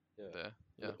yeah, there.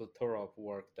 the Yeah. plethora of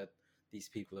work that these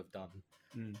people have done?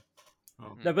 Mm. Oh.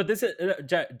 Mhm. No, but this is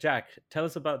Jack. Tell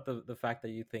us about the fact that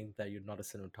you think that you're not a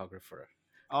cinematographer.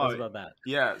 Tell us Oh, about that.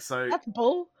 yeah. So That's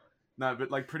bull. no,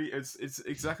 but like it's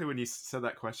exactly when you said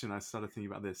that question, I started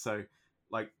thinking about this. So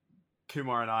like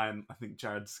Kumar and I think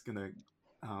Jared's gonna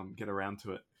get around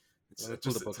to it. It's Let me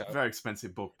pull the just book it's a out. very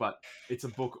expensive book, but it's a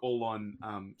book all on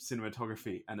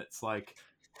cinematography, and it's like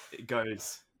it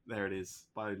goes there. It is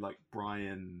by like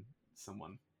Blaine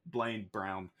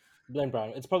Brown. Blaine Brown.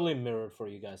 It's probably mirrored for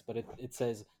you guys, but it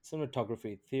says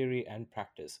cinematography theory and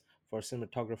practice for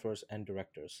cinematographers and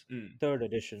directors. Mm. 3rd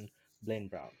edition, Blaine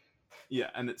Brown. Yeah,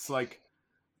 and it's like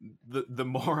the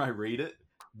more I read it,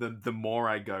 the more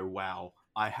I go, wow,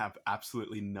 I have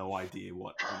absolutely no idea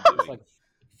what I'm It's doing. like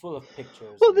full of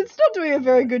pictures. Well, and- it's not doing a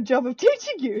very good job of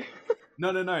teaching you. No,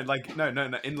 like no,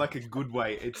 in like a good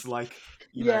way. It's like,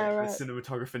 you Yeah, know, right. a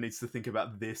cinematographer needs to think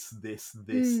about this,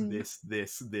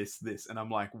 Mm. this, and I'm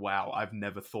like, wow, I've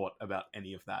never thought about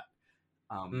any of that.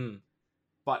 Mm.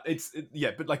 But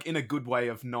but like in a good way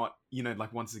of not, you know,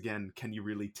 like once again, can you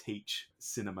really teach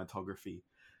cinematography?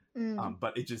 Mm.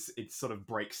 But it sort of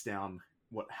breaks down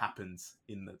what happens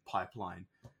in the pipeline.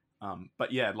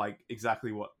 But yeah, like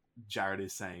exactly what Jared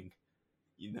is saying.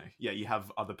 You know, yeah, you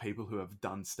have other people who have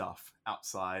done stuff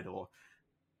outside, or,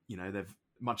 you know, they're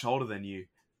much older than you,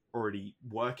 already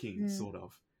working, sort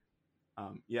of.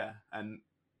 Yeah, and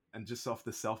just off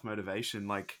the self-motivation,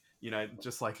 like, you know,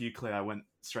 just like you, Claire, I went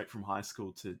straight from high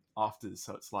school to afters,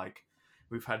 so it's like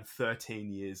we've had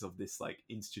 13 years of this like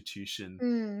institution.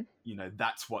 Mm. You know,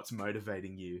 that's what's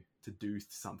motivating you to do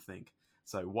something.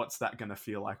 So what's that going to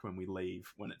feel like when we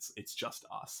leave, when it's just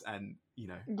us and, you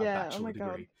know, a Yeah, oh bachelor my God.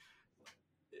 degree?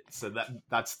 So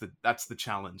that's the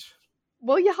challenge.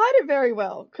 Well, you hide it very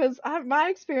well, because my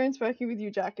experience working with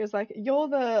you, Jack, is like you're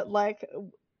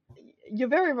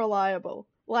very reliable.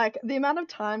 Like the amount of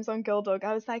times on Girl Dog,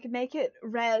 I was like, make it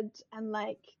red and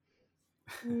like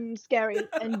scary,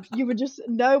 and you would just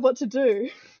know what to do.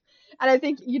 And I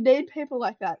think you need people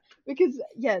like that, because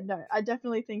yeah, no, I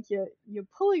definitely think you're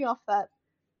pulling off that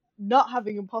not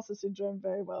having imposter syndrome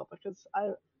very well, because I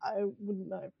wouldn't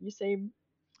know. You seem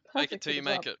Fake perfect it till for you the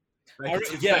make job. it.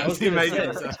 Yeah, I was gonna say.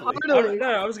 exactly. Totally.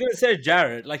 I was gonna say,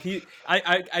 Jared. Like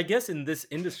I guess in this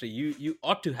industry, you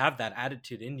ought to have that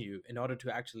attitude in you in order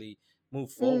to actually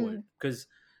move forward. Because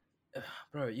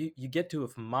bro, you get to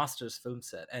a master's film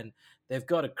set and they've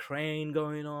got a crane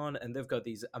going on and they've got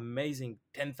these amazing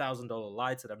 $10,000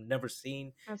 lights that I've never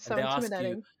seen, That's and so they ask you,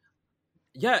 intimidating.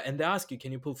 yeah, and they ask you,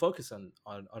 can you pull focus on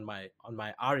my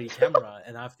RE camera,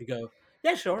 and I have to go,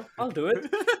 yeah, sure, I'll do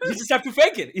it. You just have to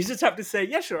fake it. You just have to say,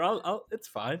 yeah, sure, I'll it's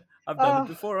fine. I've done it Oh,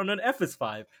 before on an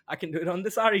FS5. I can do it on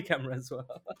this RE camera as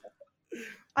well.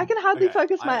 I can hardly Okay,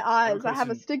 focus my I have a eyes. I have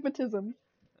question. astigmatism.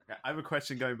 Okay, I have a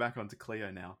question going back onto Cleo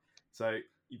now. So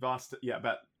you've asked, yeah,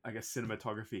 about I guess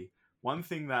cinematography. One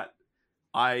thing that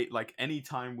I like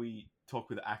anytime we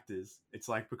talk with actors, it's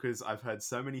like because I've heard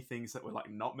so many things that we're like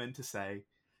not meant to say,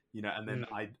 and then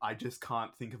I just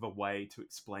can't think of a way to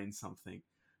explain something.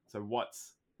 So what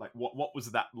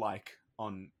was that like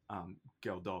on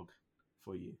Girl Dog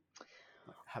for you?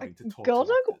 Like having to talk Girl to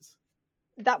Dog, actors.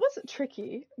 that was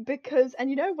tricky because, and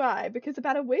you know why? Because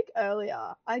about a week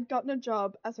earlier, I'd gotten a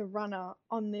job as a runner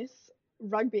on this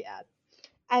rugby ad.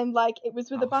 And like it was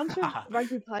with a bunch of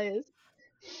rugby players.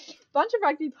 Not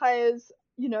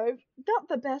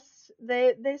the best.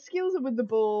 Their skills are with the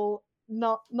ball,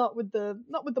 not with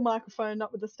the microphone,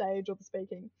 not with the stage or the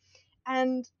speaking.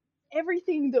 And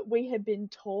everything that we had been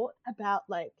taught about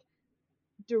like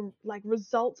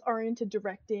results oriented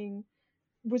directing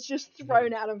was just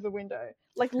thrown out of the window.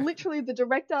 Like literally the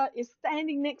director is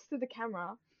standing next to the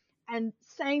camera and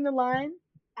saying the line,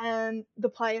 and the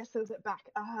player says it back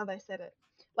how they said it.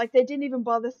 Like they didn't even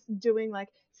bother doing like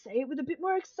say it with a bit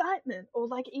more excitement or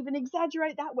like even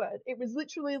exaggerate that word. It was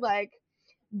literally like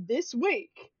this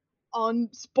week on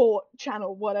sport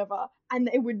channel whatever, and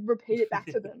they would repeat it back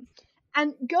to them.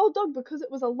 And Girl Dog, because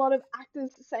it was a lot of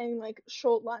actors saying like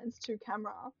short lines to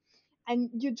camera, and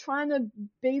you're trying to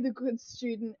be the good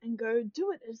student and go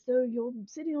do it as though you're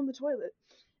sitting on the toilet,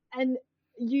 and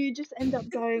you just end up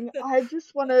going, I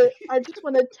just want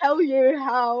to tell you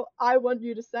how I want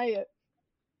you to say it.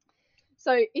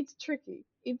 So it's tricky,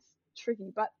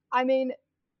 but I mean,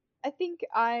 I think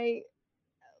I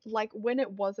like when it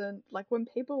wasn't like when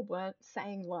people weren't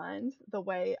saying lines the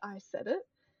way I said it.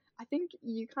 I think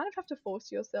you kind of have to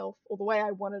force yourself, or the way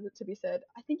I wanted it to be said,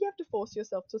 I think you have to force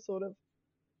yourself to sort of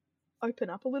open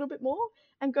up a little bit more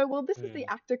and go, well, this is the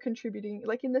actor contributing,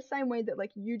 like in the same way that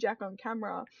like you, Jack, on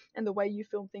camera, and the way you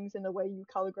film things and the way you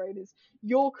color grade is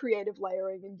your creative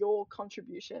layering and your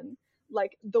contribution.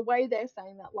 Like the way they're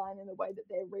saying that line and the way that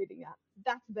they're reading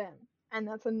that's them, and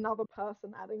that's another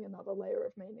person adding another layer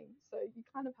of meaning. So you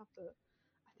kind of have to,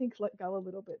 I think, let go a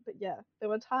little bit. But yeah, there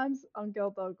were times on Girl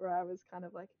Dog where I was kind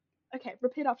of like, okay,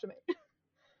 repeat after me.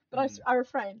 But I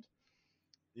refrained.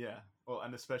 Yeah, well,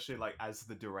 and especially like as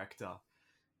the director,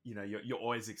 you're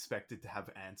always expected to have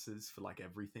answers for like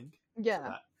everything. Yeah. For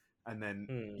that. And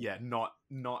then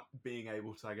not being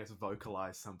able to, I guess,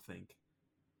 vocalize something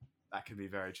that can be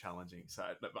very challenging. So,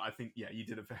 but I think you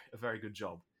did a very good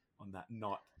job on that.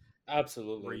 Not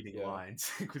Absolutely reading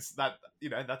lines because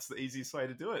that's the easiest way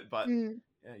to do it. But you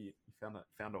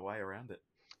found a way around it.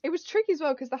 It was tricky as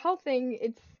well because the whole thing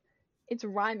it's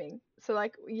rhyming, so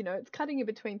like it's cutting in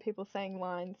between people saying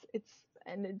lines.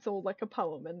 It's all like a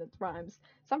poem and it rhymes.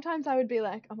 Sometimes I would be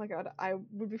like, oh my god, I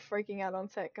would be freaking out on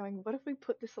set, going, what if we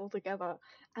put this all together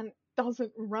and it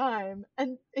doesn't rhyme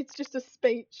and it's just a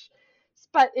speech?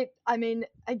 But I mean,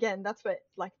 again, that's what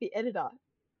like the editor,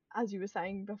 as you were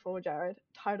saying before, Jared,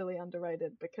 totally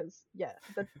underrated because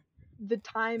the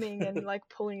timing and like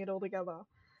pulling it all together.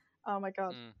 Oh my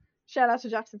god. Shout out to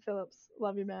Jackson Phillips.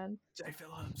 Love you, man. Jay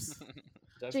Phillips.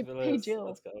 Jackson JP Phillips, Jill.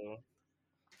 let's go.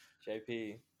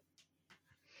 JP.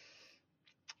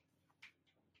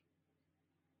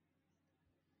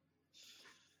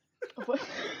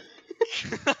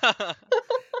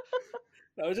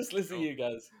 I was just listening to you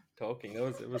guys talking. It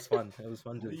was fun. It was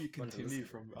fun How to. do you fun to continue listen.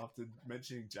 from after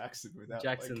mentioning Jackson without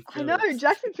Jackson I know, Phillips.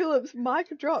 Jackson Phillips,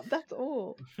 mic drop, that's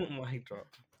all. Mic drop.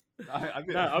 I've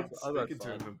been I've speaking to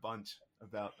had him a bunch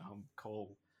about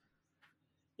Cole.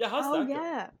 Yeah, how's Oh that going?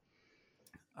 yeah.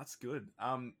 That's good.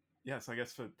 So I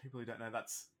guess for people who don't know,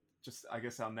 that's just I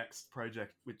guess our next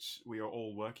project, which we are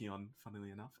all working on.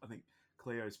 Funnily enough, I think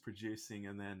Cleo's producing,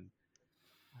 and then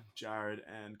Jared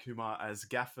and Kumar as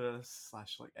gaffers /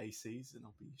 like ACs, and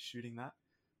I'll be shooting that.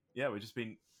 Yeah, we've just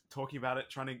been talking about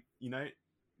it, trying to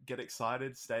get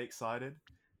excited, stay excited.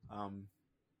 I'm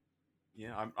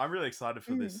really excited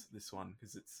for this one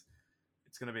because it's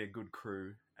going to be a good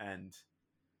crew, and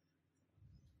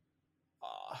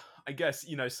I guess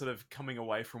sort of coming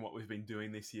away from what we've been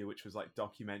doing this year, which was like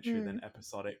documentary then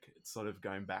episodic. It's sort of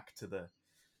going back to the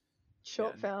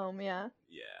short film,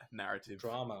 narrative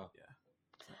drama. Yeah,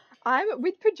 I'm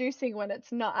with producing when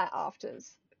it's not at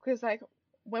afters, because like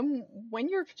when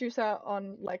you're a producer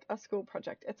on like a school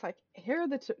project, it's like, here are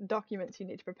the documents you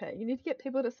need to prepare. You need to get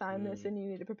people to sign this, and you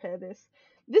need to prepare this.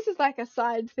 This is like a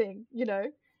side thing, you know.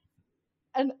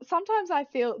 And sometimes I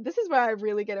feel this is where I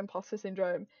really get imposter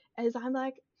syndrome. Is I'm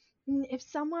like, if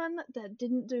someone that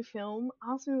didn't do film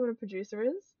asked me what a producer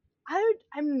is,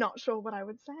 I'm not sure what I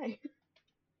would say.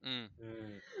 Mm.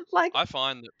 Like, I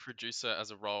find that producer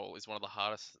as a role is one of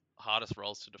the hardest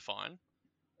roles to define.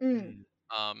 mm,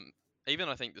 Even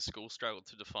I think the school struggled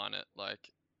to define it,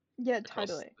 like yeah, across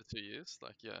totally. the 2 years.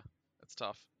 Like, yeah, it's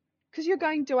tough. Because you're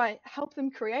going, do I help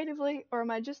them creatively, or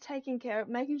am I just taking care of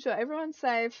making sure everyone's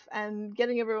safe and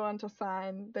getting everyone to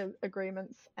sign the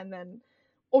agreements and then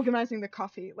organizing the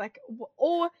coffee? Like,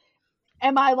 or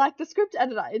am I like the script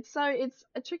editor? It's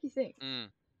a tricky thing.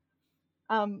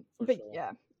 Mm. But sure.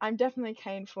 yeah, I'm definitely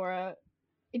keen for it.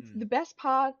 It's the best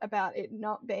part about it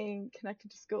not being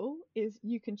connected to school is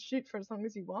you can shoot for as long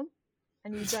as you want,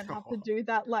 and you don't have to do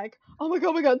that like, oh my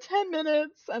god, we got 10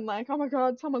 minutes, and like, oh my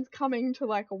god, someone's coming to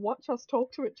like watch us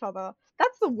talk to each other.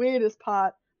 That's the weirdest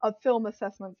part of film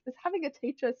assessments, is having a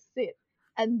teacher sit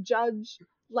and judge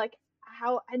like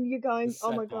how, and you're going,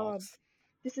 oh my god,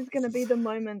 this is gonna be the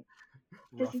moment.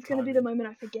 This is gonna be the moment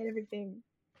I forget everything.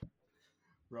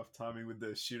 Rough timing with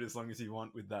the shoot as long as you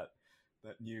want with that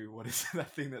new, what is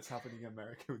that thing that's happening in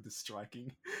America with the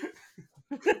striking?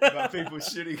 About people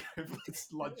shooting over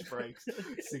lunch breaks,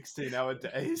 16-hour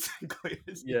days.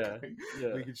 Yeah.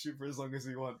 We can shoot for as long as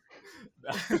we want.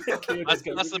 That's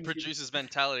the producer's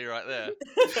mentality right there.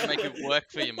 Make it work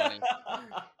for your money.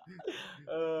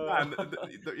 And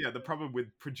the problem with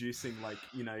producing, like,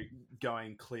 you know,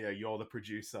 going clear, you're the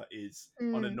producer, is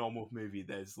on a normal movie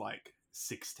there's like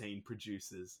 16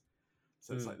 producers,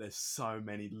 so it's like there's so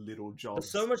many little jobs,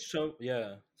 so much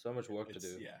work to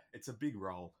do. Yeah, it's a big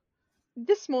role.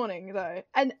 This morning though,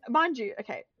 and mind you,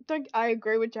 okay, I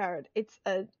agree with Jared, it's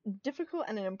a difficult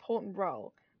and an important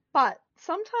role, but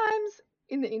sometimes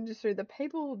in the industry the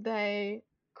people they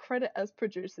credit as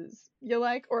producers, you're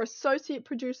like, or associate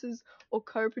producers or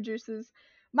co-producers.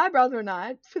 My brother and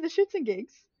I, for the shits and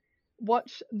gigs,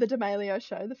 watch the D'Amelio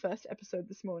show, the first episode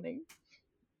this morning.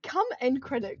 Come end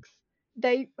credits,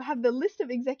 they have the list of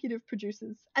executive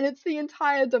producers, and it's the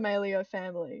entire D'Amelio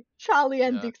family, Charlie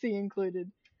and Dixie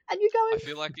included. And you're going, I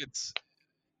feel like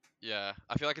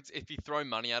it's if you throw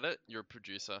money at it, you're a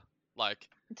producer. Like,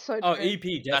 so oh, true.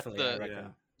 EP definitely. I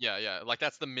reckon. Yeah. Like,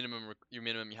 that's the minimum you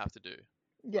have to do.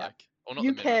 Yeah. Like, or not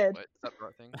You the minimum. cared. Wait, is that the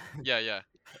right thing? Yeah.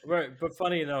 Right, but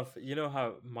funny enough, you know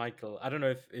how Michael, I don't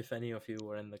know if any of you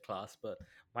were in the class, but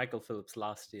Michael Phillips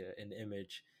last year in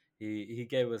Image, he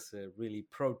gave us a really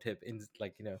pro tip in,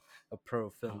 like, you know, a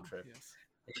pro film trip. Yes.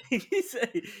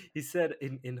 he said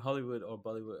in Hollywood or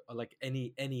Bollywood or like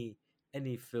any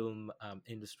film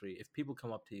industry, if people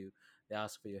come up to you, they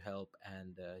ask for your help,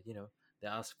 and you know, they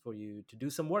ask for you to do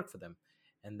some work for them,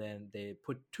 and then they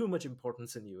put too much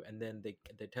importance in you, and then they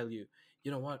tell you,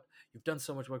 you know what, you've done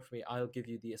so much work for me, I'll give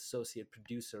you the associate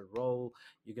producer role,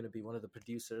 you're going to be one of the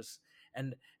producers.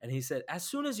 And he said, as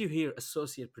soon as you hear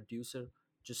associate producer,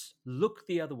 just look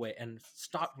the other way and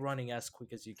start running as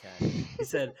quick as you can. He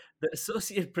said the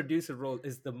associate producer role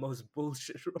is the most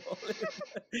bullshit role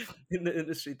in the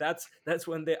industry. That's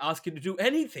when they ask you to do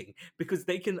anything, because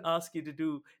they can ask you to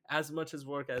do as much as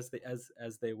work as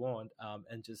they want,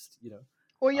 and just, you know.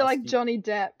 Or you're like Johnny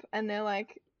Depp, and they're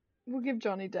like, we'll give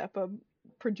Johnny Depp a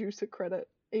producer credit,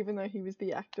 even though he was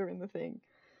the actor in the thing.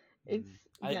 It's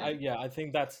I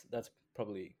think that's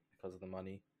probably because of the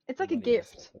money. It's like a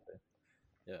gift.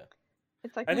 Yeah.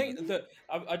 It's like, I think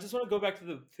I just want to go back to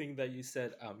the thing that you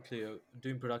said, Cleo,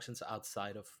 doing productions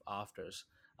outside of afters.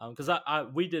 Because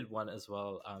we did one as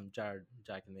well. Jared,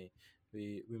 Jack, and me,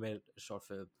 we made a short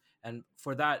film, and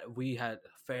for that we had a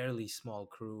fairly small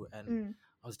crew, and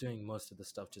I was doing most of the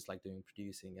stuff, just like doing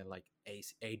producing and like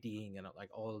ADing and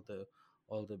like all the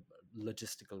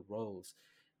logistical roles.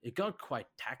 It got quite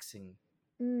taxing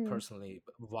personally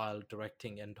while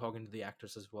directing and talking to the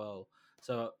actors as well.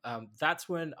 So that's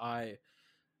when I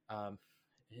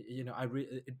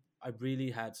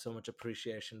really had so much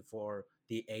appreciation for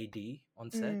the AD on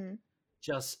set,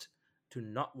 just to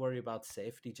not worry about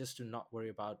safety, just to not worry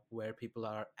about where people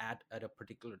are at a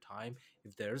particular time.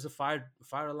 If there's a fire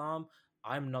alarm,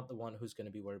 I'm not the one who's going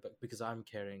to be worried about, because I'm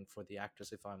caring for the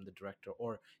actors. If I'm the director,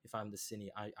 or if I'm the cine,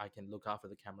 I can look after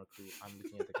the camera crew. I'm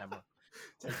looking at the camera.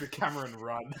 Take the camera and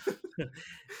run.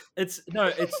 It's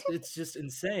just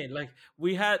insane. Like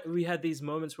we had these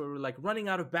moments where we're like running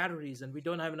out of batteries and we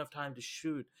don't have enough time to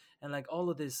shoot, and like all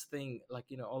of this thing, like,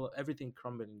 you know, everything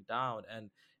crumbling down,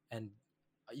 and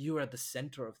you are at the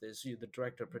center of this. You're the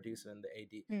director, producer, and the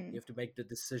AD. You have to make the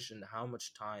decision: how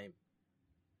much time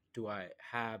do I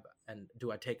have, and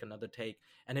do I take another take?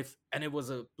 And it was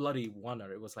a bloody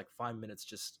oneer. It was like 5 minutes,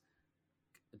 just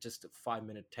a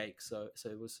 5-minute take. So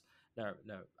it was no.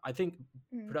 I think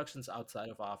productions outside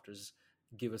of Afters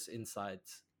give us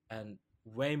insights and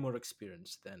way more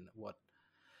experience than what.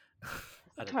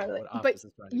 Totally. What But Afters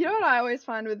is trying to you know do. what I always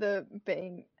find with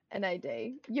being an AD?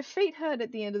 Your feet hurt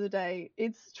at the end of the day.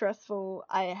 It's stressful.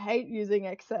 I hate using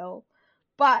Excel.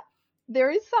 But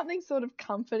there is something sort of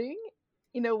comforting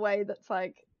in a way that's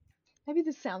like, maybe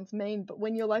this sounds mean, but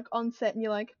when you're like on set and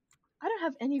you're like, I don't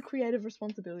have any creative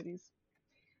responsibilities.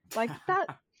 Like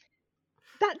that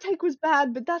take was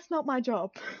bad, but that's not my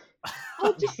job.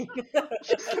 I'll just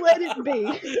let it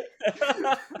be.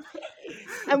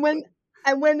 And when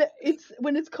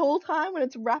it's call time, when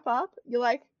it's wrap up, you're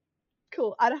like,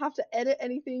 cool, I don't have to edit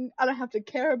anything. I don't have to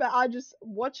care about. I just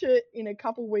watch it in a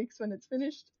couple weeks when it's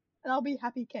finished, and I'll be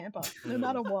happy camper no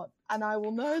matter what. And I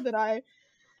will know that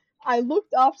I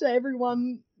looked after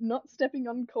everyone, not stepping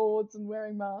on cords and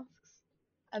wearing masks,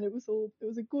 and it was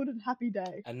a good and happy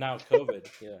day. And now COVID,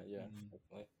 yeah,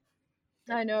 definitely.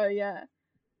 I know, yeah.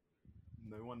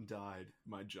 No one died.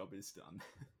 My job is done.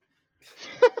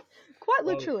 Quite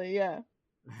Well, literally, yeah.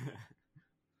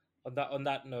 On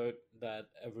that note, that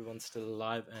everyone's still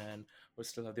alive and we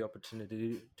still have the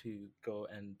opportunity to go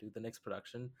and do the next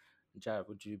production. Jared,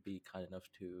 would you be kind enough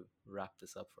to wrap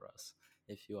this up for us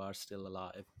if you are still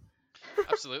alive?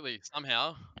 Absolutely.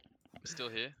 Somehow, I'm still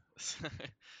here.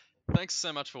 Thanks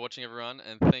so much for watching, everyone,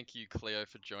 and thank you, Cleo,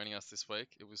 for joining us this week.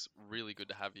 It was really good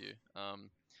to have you.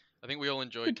 I think we all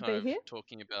enjoyed Good to kind be of here.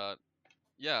 talking about.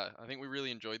 Yeah, I think we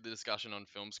really enjoyed the discussion on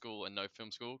film school and no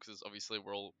film school, because obviously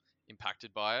we're all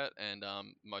impacted by it, and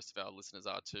most of our listeners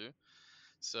are too.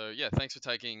 So yeah, thanks for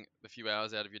taking the few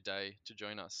hours out of your day to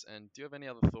join us. And do you have any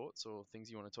other thoughts or things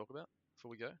you want to talk about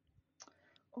before we go?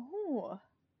 Oh,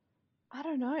 I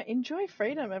don't know. Enjoy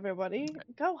freedom, everybody.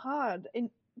 Go hard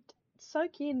and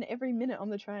soak in every minute on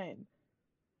the train.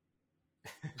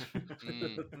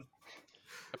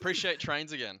 Appreciate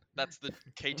trains again. That's the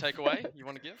key takeaway you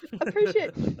want to give?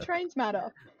 Appreciate trains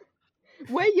matter.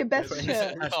 Wear your best Trains-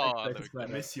 shirt. Oh, Hashtag there we go.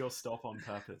 matter. Miss your stop on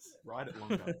purpose. Ride it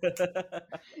longer.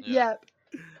 Yeah, Yep.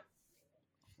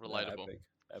 relatable.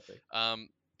 Epic.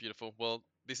 Beautiful. Well,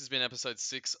 this has been episode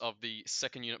 6 of the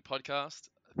Second Unit podcast.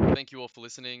 Thank you all for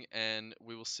listening, and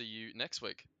we will see you next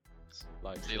week.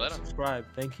 Like, See you later. subscribe.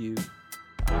 Thank you.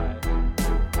 Bye.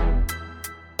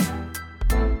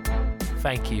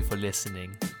 Thank you for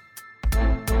listening.